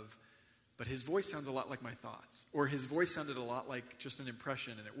wrestle of, but his voice sounds a lot like my thoughts, or his voice sounded a lot like just an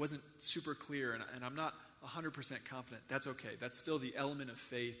impression, and it wasn't super clear, and I'm not 100% confident. That's okay. That's still the element of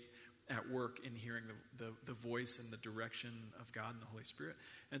faith at work in hearing the voice and the direction of God and the Holy Spirit.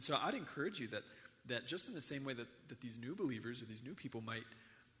 And so I'd encourage you that just in the same way that these new believers or these new people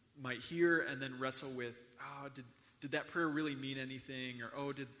might hear and then wrestle with, did that prayer really mean anything?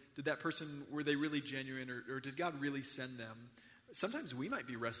 Or, did that person, were they really genuine? Or did God really send them? Sometimes we might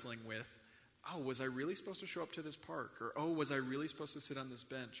be wrestling with, was I really supposed to show up to this park? Or, was I really supposed to sit on this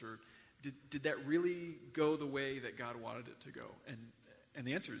bench? Or did that really go the way that God wanted it to go? And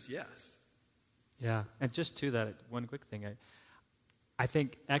the answer is yes. Yeah, and just to that, one quick thing. I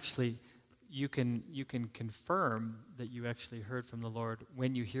think actually you can confirm that you actually heard from the Lord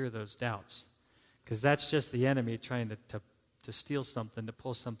when you hear those doubts, because that's just the enemy trying to steal something, to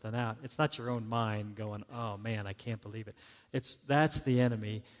pull something out. It's not your own mind going, oh man, I can't believe it. That's the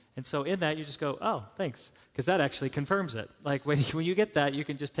enemy. And so in that, you just go, oh, thanks, because that actually confirms it. Like when you get that, you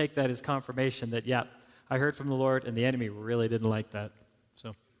can just take that as confirmation that, yeah, I heard from the Lord, and the enemy really didn't like that.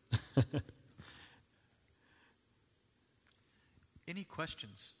 So, Any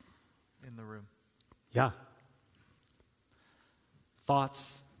questions in the room? yeah.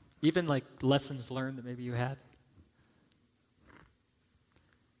 Thoughts, even like lessons learned that maybe you had?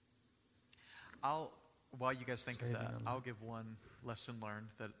 While you guys think of that, Anything on I'll give one lesson learned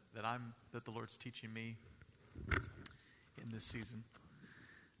that the Lord's teaching me in this season.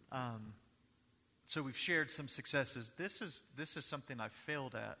 So we've shared some successes. This is something I've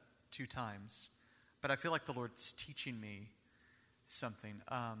failed at 2 times, but I feel like the Lord's teaching me something.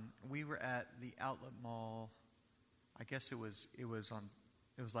 We were at the Outlet Mall. I guess it was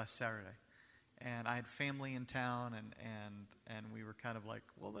last Saturday, and I had family in town, and we were kind of like,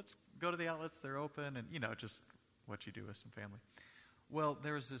 well, let's go to the outlets. They're open, and just what you do with some family. Well,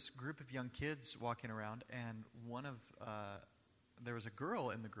 there was this group of young kids walking around, and there was a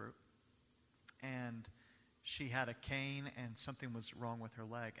girl in the group, and she had a cane, and something was wrong with her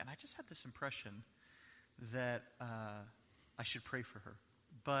leg. And I just had this impression that I should pray for her.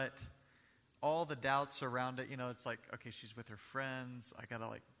 But all the doubts around it, it's like, okay, she's with her friends. I got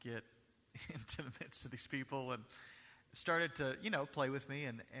to, get into the midst of these people. And started to, play with me.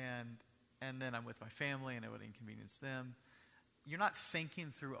 And then I'm with my family, and it would inconvenience them. You're not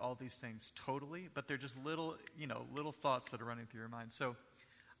thinking through all these things totally, but they're just little thoughts that are running through your mind. So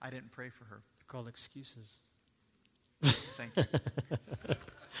I didn't pray for her. They're called excuses. Thank you.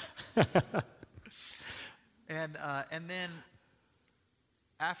 And then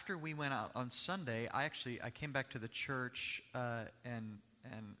after we went out on Sunday, I came back to the church and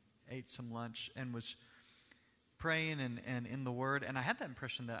ate some lunch and was praying and in the Word, and I had that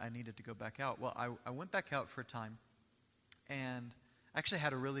impression that I needed to go back out. Well, I went back out for a time, and actually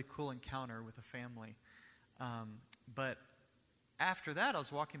had a really cool encounter with a family. But after that, I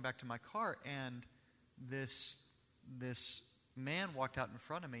was walking back to my car, and this man walked out in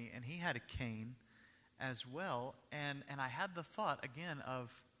front of me, and he had a cane as well. And I had the thought again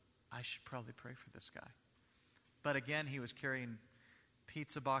of, I should probably pray for this guy. But again, he was carrying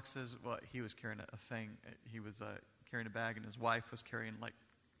pizza boxes. Well, he was carrying a thing. He was carrying a bag, and his wife was carrying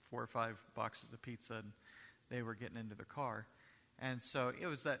 4 or 5 boxes of pizza, and they were getting into the car. And so it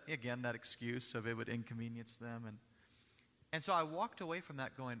was that excuse of it would inconvenience them. And so I walked away from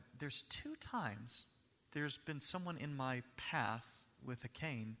that going, there's 2 times there's been someone in my path with a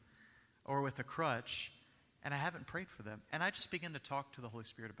cane or with a crutch, and I haven't prayed for them. And I just began to talk to the Holy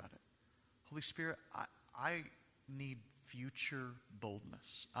Spirit about it. Holy Spirit, I need future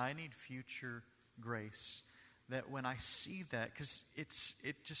boldness. I need future grace. That when I see that, because it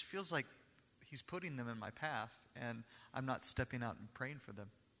just feels like He's putting them in my path, and I'm not stepping out and praying for them.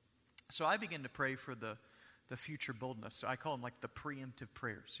 So I began to pray for the future boldness. So I call them the preemptive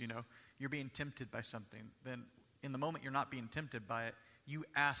prayers. You're being tempted by something. Then in the moment you're not being tempted by it, you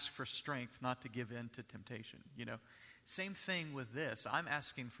ask for strength not to give in to temptation. Same thing with this. I'm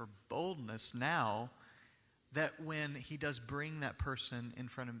asking for boldness now that when he does bring that person in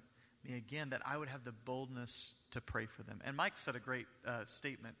front of me again, that I would have the boldness to pray for them. And Mike said a great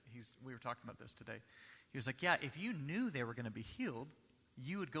statement. We were talking about this today. He was like, yeah, if you knew they were going to be healed,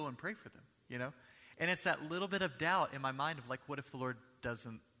 you would go and pray for them, you know? And it's that little bit of doubt in my mind of like, what if the Lord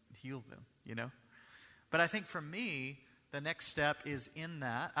doesn't heal them, you know? But I think for me, the next step is in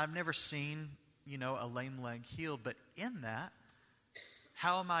that. I've never seen, you know, a lame leg healed, but in that,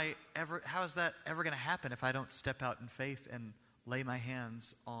 how is that ever going to happen if I don't step out in faith and lay my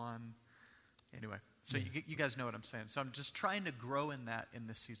hands on, anyway. So you guys know what I'm saying. So I'm just trying to grow in that in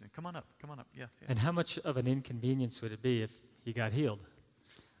this season. Come on up. Yeah. And how much of an inconvenience would it be if he got healed?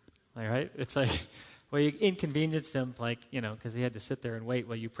 All right? It's like, well, you inconvenienced him, like, you know, because he had to sit there and wait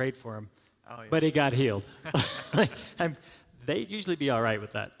while you prayed for him. Oh, yeah. But he got healed. They'd usually be all right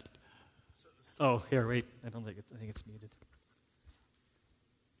with that. Oh, here, wait. I think it's muted.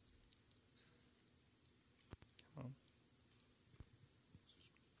 Come on.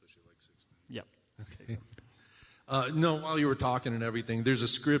 Yep. No, while you were talking and everything, there's a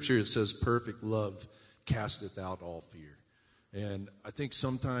scripture that says, perfect love casteth out all fear. And I think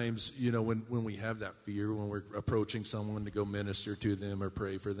sometimes, you know, when we have that fear, when we're approaching someone to go minister to them or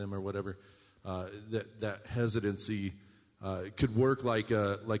pray for them or whatever, that hesitancy could work like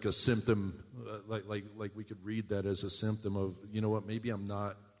a symptom, like we could read that as a symptom of, you know what, maybe I'm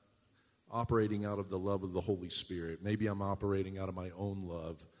not operating out of the love of the Holy Spirit. Maybe I'm operating out of my own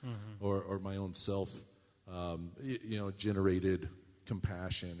love or my own self, generated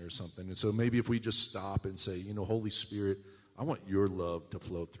compassion or something. And so maybe if we just stop and say, you know, Holy Spirit, I want your love to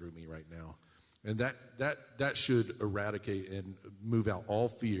flow through me right now. And that should eradicate and move out all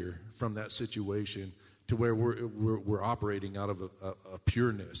fear from that situation to where we're operating out of a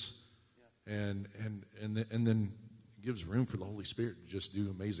pureness, and then it gives room for the Holy Spirit to just do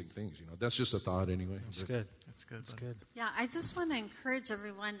amazing things. You know, that's just a thought anyway. That's good. That's good. Yeah, I just want to encourage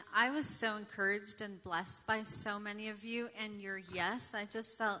everyone. I was so encouraged and blessed by so many of you and your yes. I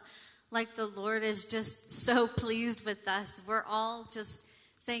just felt like the Lord is just so pleased with us. We're all just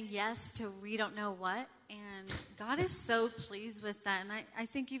saying yes to we don't know what, and God is so pleased with that. And I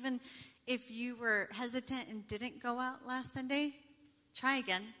think even if you were hesitant and didn't go out last Sunday, try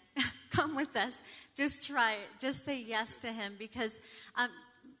again. Come with us. Just try it. Just say yes to him, because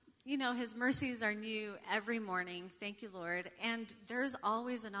his mercies are new every morning. Thank you, Lord. And there's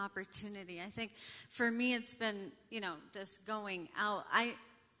always an opportunity. I think for me it's been, just going out.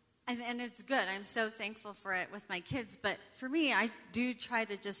 And it's good. I'm so thankful for it with my kids. But for me, I do try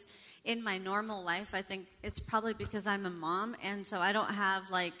to just, in my normal life, I think it's probably because I'm a mom. And so I don't have,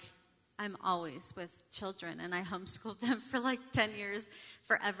 I'm always with children. And I homeschooled them for 10 years,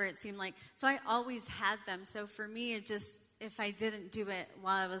 forever it seemed like. So I always had them. So for me, it just, if I didn't do it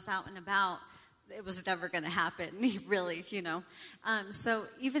while I was out and about, it was never going to happen, really, So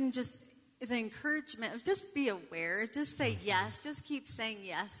even just the encouragement of just be aware, just say yes, just keep saying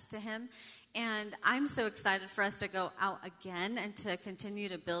yes to him. And I'm so excited for us to go out again and to continue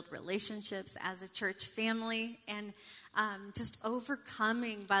to build relationships as a church family, and just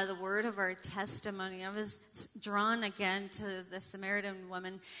overcoming by the word of our testimony. I was drawn again to the Samaritan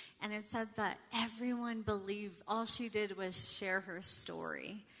woman, and it said that everyone believed. All she did was share her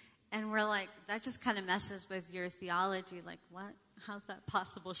story. And we're like, that just kind of messes with your theology. Like, what? How's that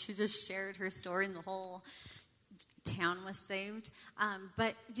possible? She just shared her story and the whole town was saved.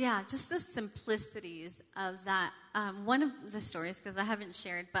 But yeah, just the simplicities of that. One of the stories, because I haven't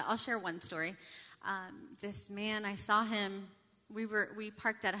shared, but I'll share one story. This man, I saw him, we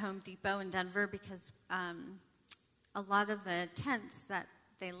parked at Home Depot in Denver because a lot of the tents that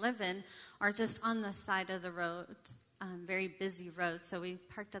they live in are just on the side of the road, very busy road. So we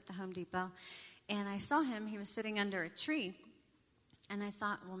parked at the Home Depot, and I saw him. He was sitting under a tree. And I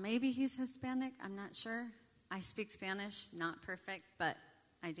thought, well, maybe he's Hispanic. I'm not sure. I speak Spanish, not perfect, but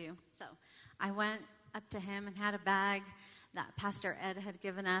I do. So I went up to him and had a bag that Pastor Ed had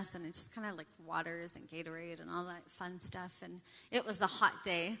given us, and it's just kind of like waters and Gatorade and all that fun stuff. And it was a hot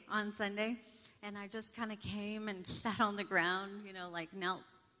day on Sunday, and I just kind of came and sat on the ground, knelt.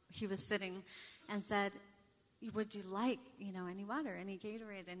 He was sitting and said, would you like, any water, any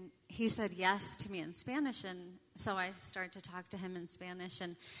Gatorade? And he said yes to me in Spanish, and so I started to talk to him in Spanish.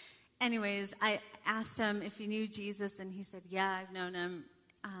 And anyways, I asked him if he knew Jesus, and he said, yeah, I've known him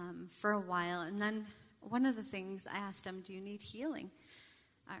for a while. And then one of the things I asked him, do you need healing?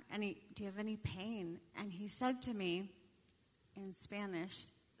 Do you have any pain? And he said to me in Spanish,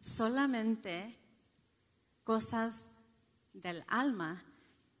 solamente cosas del alma.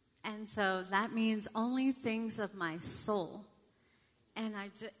 And so that means only things of my soul. and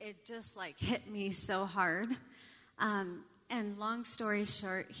it just like hit me so hard. And long story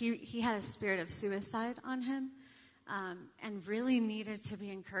short, he had a spirit of suicide on him, and really needed to be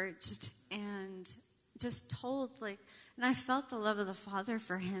encouraged and just told, like, and I felt the love of the Father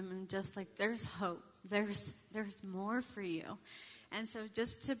for him, and just like, there's hope, there's more for you. And so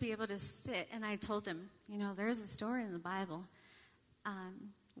just to be able to sit, and I told him, there's a story in the Bible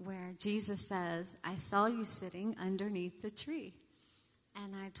where Jesus says, I saw you sitting underneath the tree.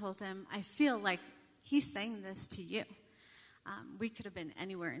 And I told him, I feel like he's saying this to you. We could have been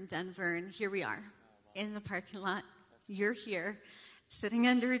anywhere in Denver, and here we are in the parking lot. You're here, sitting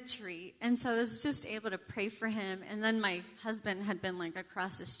under a tree. And so I was just able to pray for him. And then my husband had been like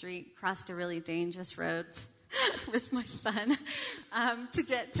across the street, crossed a really dangerous road with my son to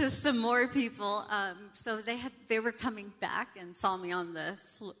get to some more people. So they were coming back and saw me on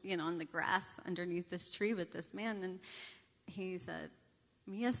the grass underneath this tree with this man. And he said,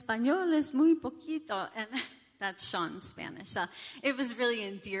 "Mi español es muy poquito," and that's Sean's Spanish. So it was really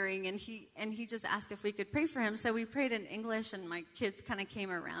endearing, and he just asked if we could pray for him. So we prayed in English, and my kids kind of came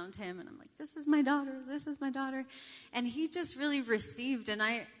around him, and I'm like, this is my daughter. And he just really received, and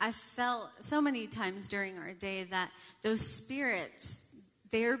I felt so many times during our day that those spirits,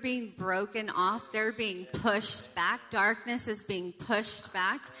 they're being broken off, they're being pushed back. Darkness is being pushed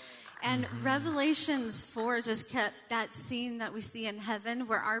back. And Revelations 4 just kept that scene that we see in heaven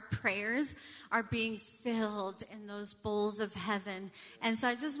where our prayers are being filled in those bowls of heaven. And so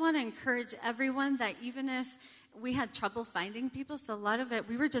I just want to encourage everyone that even if we had trouble finding people, so a lot of it,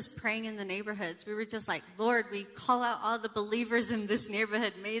 we were just praying in the neighborhoods. We were just like, Lord, we call out all the believers in this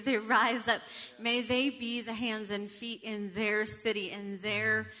neighborhood. May they rise up. May they be the hands and feet in their city, in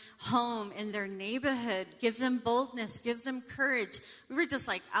their home, in their neighborhood. Give them boldness. Give them courage. We were just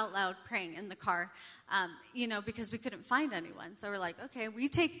like out loud praying in the car. Because we couldn't find anyone. So we're like, okay, we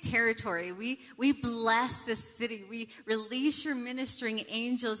take territory. We bless this city. We release your ministering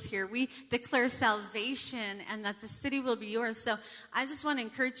angels here. We declare salvation and that the city will be yours. So I just want to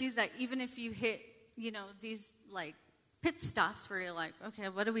encourage you that even if you hit, these like pit stops where you're like, okay,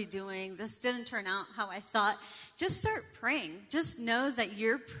 what are we doing? This didn't turn out how I thought. Just start praying. Just know that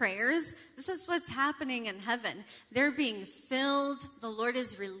your prayers, this is what's happening in heaven. They're being filled. The Lord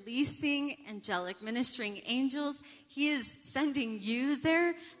is releasing angelic ministering angels. He is sending you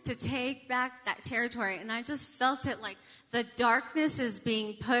there to take back that territory. And I just felt it like the darkness is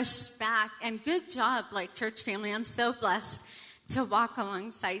being pushed back. And good job, like church family. I'm so blessed to walk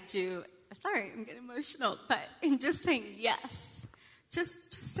alongside you. Sorry, I'm getting emotional, but in just saying yes.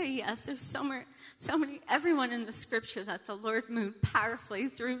 Just say yes. There's so many, everyone in the scripture that the Lord moved powerfully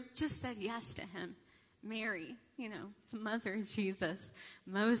through just said yes to him. Mary, the mother of Jesus,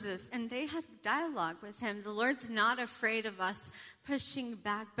 Moses, and they had dialogue with him. The Lord's not afraid of us pushing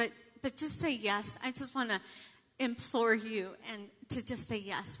back, but just say yes. I just want to implore you and to just say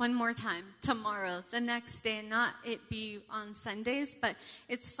yes one more time tomorrow, the next day, and not it be on Sundays, but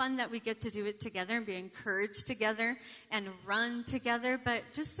it's fun that we get to do it together and be encouraged together and run together, but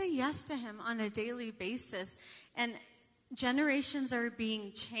just say yes to him on a daily basis. And generations are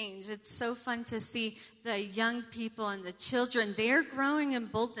being changed. It's so fun to see the young people and the children. They're growing in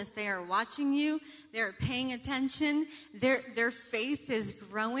boldness. They are watching you. They're paying attention. Their faith is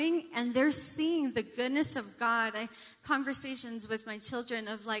growing, and they're seeing the goodness of God. Conversations with my children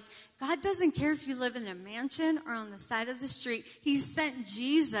of like, God doesn't care if you live in a mansion or on the side of the street. He sent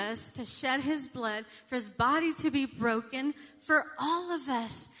Jesus to shed his blood, for his body to be broken for all of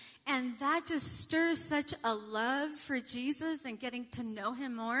us. And that just stirs such a love for Jesus and getting to know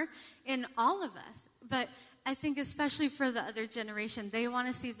him more in all of us. But I think especially for the other generation, they want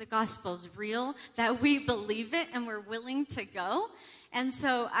to see the gospel's real, that we believe it and we're willing to go. And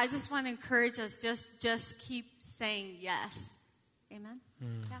so I just want to encourage us, just keep saying yes. Amen?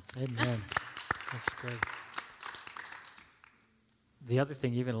 Yeah. Amen. That's good. The other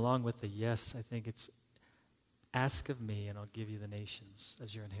thing, even along with the yes, I think it's ask of me, and I'll give you the nations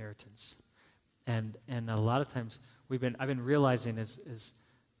as your inheritance. And a lot of times I've been realizing is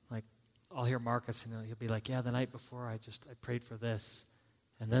like I'll hear Marcus and he'll be like, yeah, the night before I prayed for this,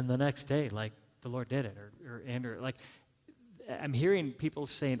 and then the next day like the Lord did it, or Andrew, like I'm hearing people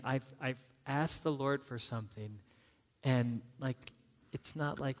saying I've asked the Lord for something, and like it's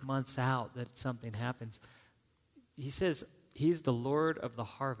not like months out that something happens. He says he's the Lord of the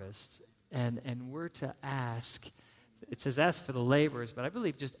harvest. And we're to ask, it says ask for the laborers, but I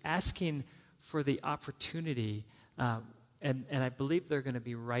believe just asking for the opportunity, and I believe they're going to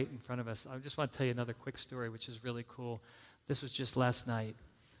be right in front of us. I just want to tell you another quick story, which is really cool. This was just last night.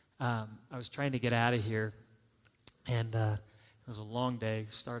 I was trying to get out of here, and It was a long day.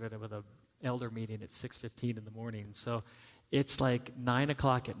 Started with a elder meeting at 6:15 in the morning. So it's like 9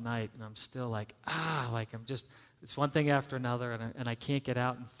 o'clock at night, and I'm still like, it's one thing after another, and I can't get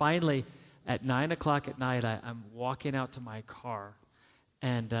out. And finally, at 9 o'clock at night, I'm walking out to my car,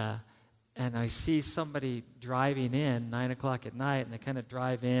 and I see somebody driving in 9 o'clock at night, and they kind of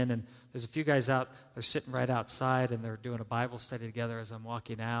drive in, and there's a few guys out, they're sitting right outside, and they're doing a Bible study together as I'm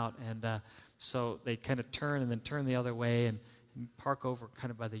walking out, and so they kind of turn and then turn the other way and park over kind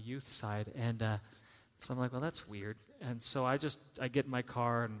of by the youth side, and so I'm like, well, that's weird. And so I get in my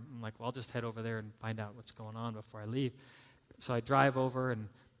car, and I'm like, well, I'll just head over there and find out what's going on before I leave. So I drive over and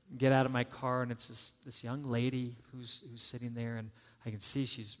get out of my car, and it's this young lady who's sitting there, and I can see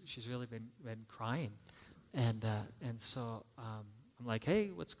she's really been crying. And so I'm like,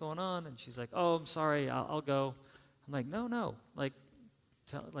 hey, what's going on? And she's like, oh, I'm sorry, I'll go. I'm like, no, like,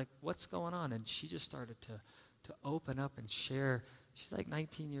 what's going on? And she just started to open up and share. She's like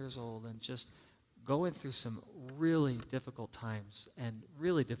 19 years old and just going through some really difficult times and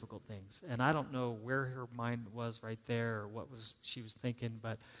really difficult things. And I don't know where her mind was right there or what she was thinking,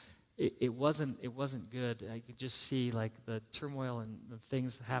 but it wasn't good. I could just see like the turmoil and the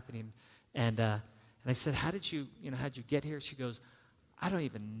things happening. And I said, how'd you get here? She goes, I don't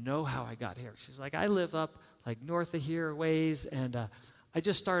even know how I got here. She's like, I live up like north of here ways, and I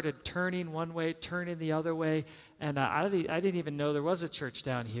just started turning one way, turning the other way, and I didn't even know there was a church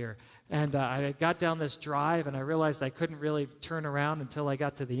down here. And I got down this drive, and I realized I couldn't really turn around until I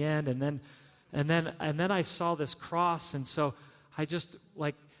got to the end, and then I saw this cross, and so I just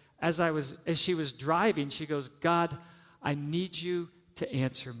like as she was driving, she goes, God, I need you to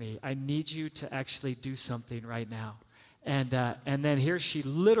answer me. I need you to actually do something right now. And then here she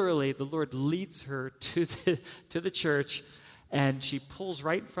literally, the Lord leads her to the church. And she pulls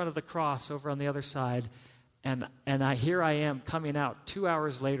right in front of the cross over on the other side, and here I am coming out 2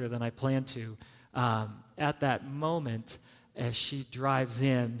 hours later than I planned to. At that moment, as she drives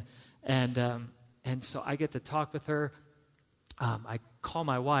in, and so I get to talk with her. I call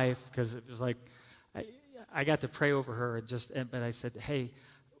my wife because it was like I got to pray over her, but I said, hey,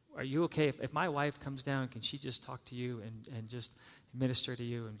 are you okay if my wife comes down? Can she just talk to you and just minister to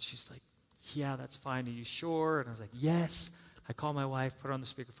you? And she's like, yeah, that's fine. Are you sure? And I was like, yes. I call my wife, put her on the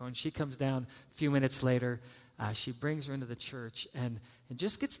speakerphone. She comes down a few minutes later. She brings her into the church and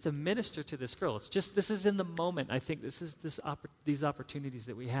just gets to minister to this girl. This is in the moment. I think these opportunities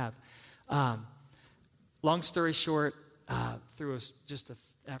that we have. Long story short,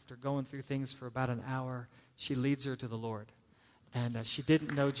 after going through things for about an hour, she leads her to the Lord. And she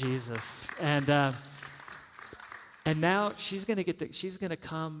didn't know Jesus. And now she's going to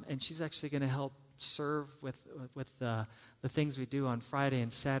come, and she's actually going to help serve with the things we do on Friday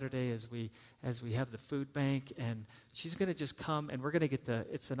and Saturday as we have the food bank, and she's going to just come, and we're going to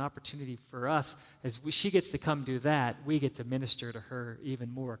it's an opportunity for us she gets to come do that. We get to minister to her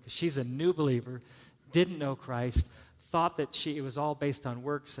even more because she's a new believer, didn't know Christ, thought that it was all based on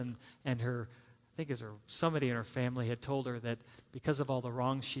works, and her, I think somebody in her family had told her that because of all the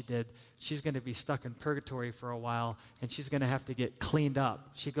wrongs she did, she's going to be stuck in purgatory for a while, and she's going to have to get cleaned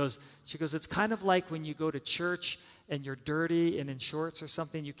up. She goes, it's kind of like when you go to church and you're dirty and in shorts or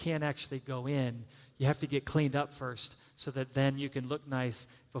something, you can't actually go in. You have to get cleaned up first so that then you can look nice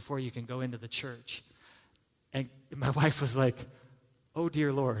before you can go into the church. And my wife was like, oh,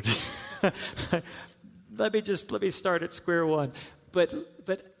 dear Lord. let me start at square one. But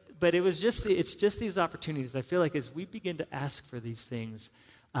it's just these opportunities. I feel like as we begin to ask for these things,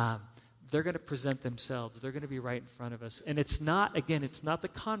 they're going to present themselves. They're going to be right in front of us. And it's not the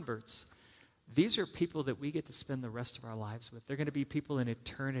converts. These are people that we get to spend the rest of our lives with. They're going to be people in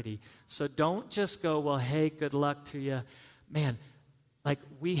eternity. So don't just go, well, hey, good luck to you. Man, like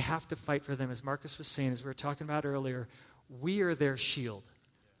we have to fight for them. As Marcus was saying, as we were talking about earlier, we are their shield.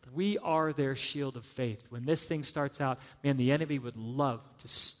 We are their shield of faith. When this thing starts out, man, the enemy would love to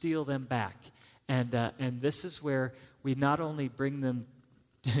steal them back. And this is where we not only bring them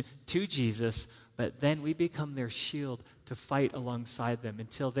to Jesus, but then we become their shield to fight alongside them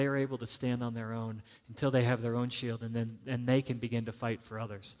until they're able to stand on their own, until they have their own shield, and then they can begin to fight for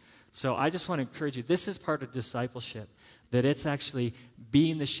others. So I just want to encourage you, this is part of discipleship, that it's actually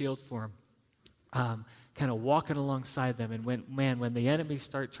being the shield for them. Kind of walking alongside them, and when the enemy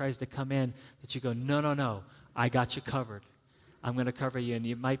tries to come in, that you go, no, I got you covered. I'm going to cover you, and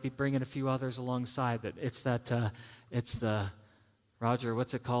you might be bringing a few others alongside. But it's the Roger,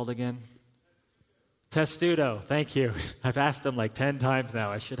 what's it called again? Testudo, thank you. I've asked him like 10 times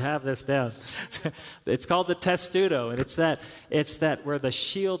now. I should have this down. It's called the testudo, and it's that where the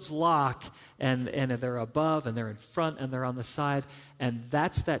shields lock, and they're above, and they're in front, and they're on the side, and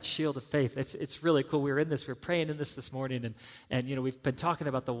that's that shield of faith. It's really cool. We were praying in this morning, and we've been talking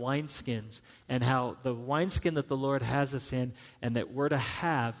about the wineskins, and how the wineskin that the Lord has us in, and that we're to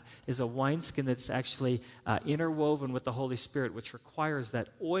have, is a wineskin that's actually interwoven with the Holy Spirit, which requires that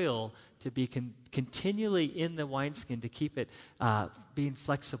oil to be continually in the wineskin to keep it being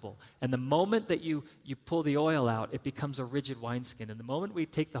flexible. And the moment that you pull the oil out, it becomes a rigid wineskin. And the moment we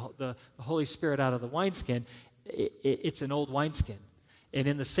take the Holy Spirit out of the wineskin, it's an old wineskin. And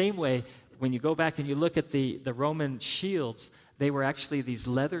in the same way, when you go back and you look at the Roman shields, they were actually these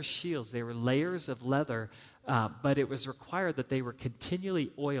leather shields. They were layers of leather, but it was required that they were continually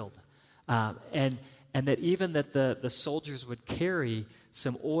oiled. And that even that the soldiers would carry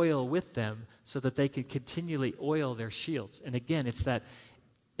some oil with them so that they could continually oil their shields. And again, it's that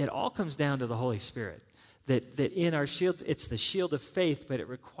it all comes down to the Holy Spirit. That in our shields, it's the shield of faith, but it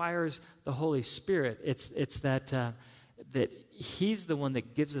requires the Holy Spirit. It's that He's the one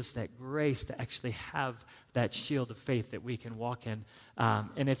that gives us that grace to actually have that shield of faith that we can walk in.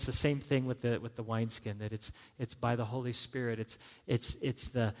 And it's the same thing with the wineskin, that it's by the Holy Spirit. It's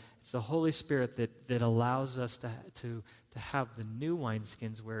the Holy Spirit that allows us to have the new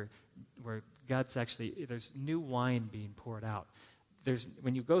wineskins where God's actually, there's new wine being poured out.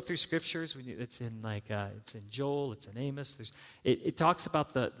 When you go through scriptures, it's in Joel, it's in Amos. It talks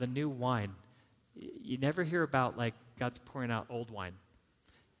about the new wine. You never hear about God's pouring out old wine.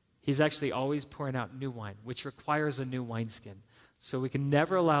 He's actually always pouring out new wine, which requires a new wineskin. So we can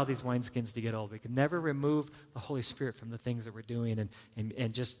never allow these wineskins to get old. We can never remove the Holy Spirit from the things that we're doing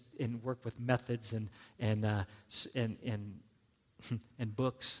and just work with methods and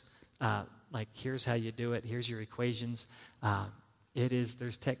books. Here's how you do it. Here's your equations.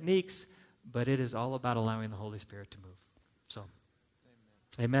 There's techniques, but it is all about allowing the Holy Spirit to move. So,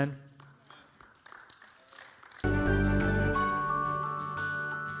 amen.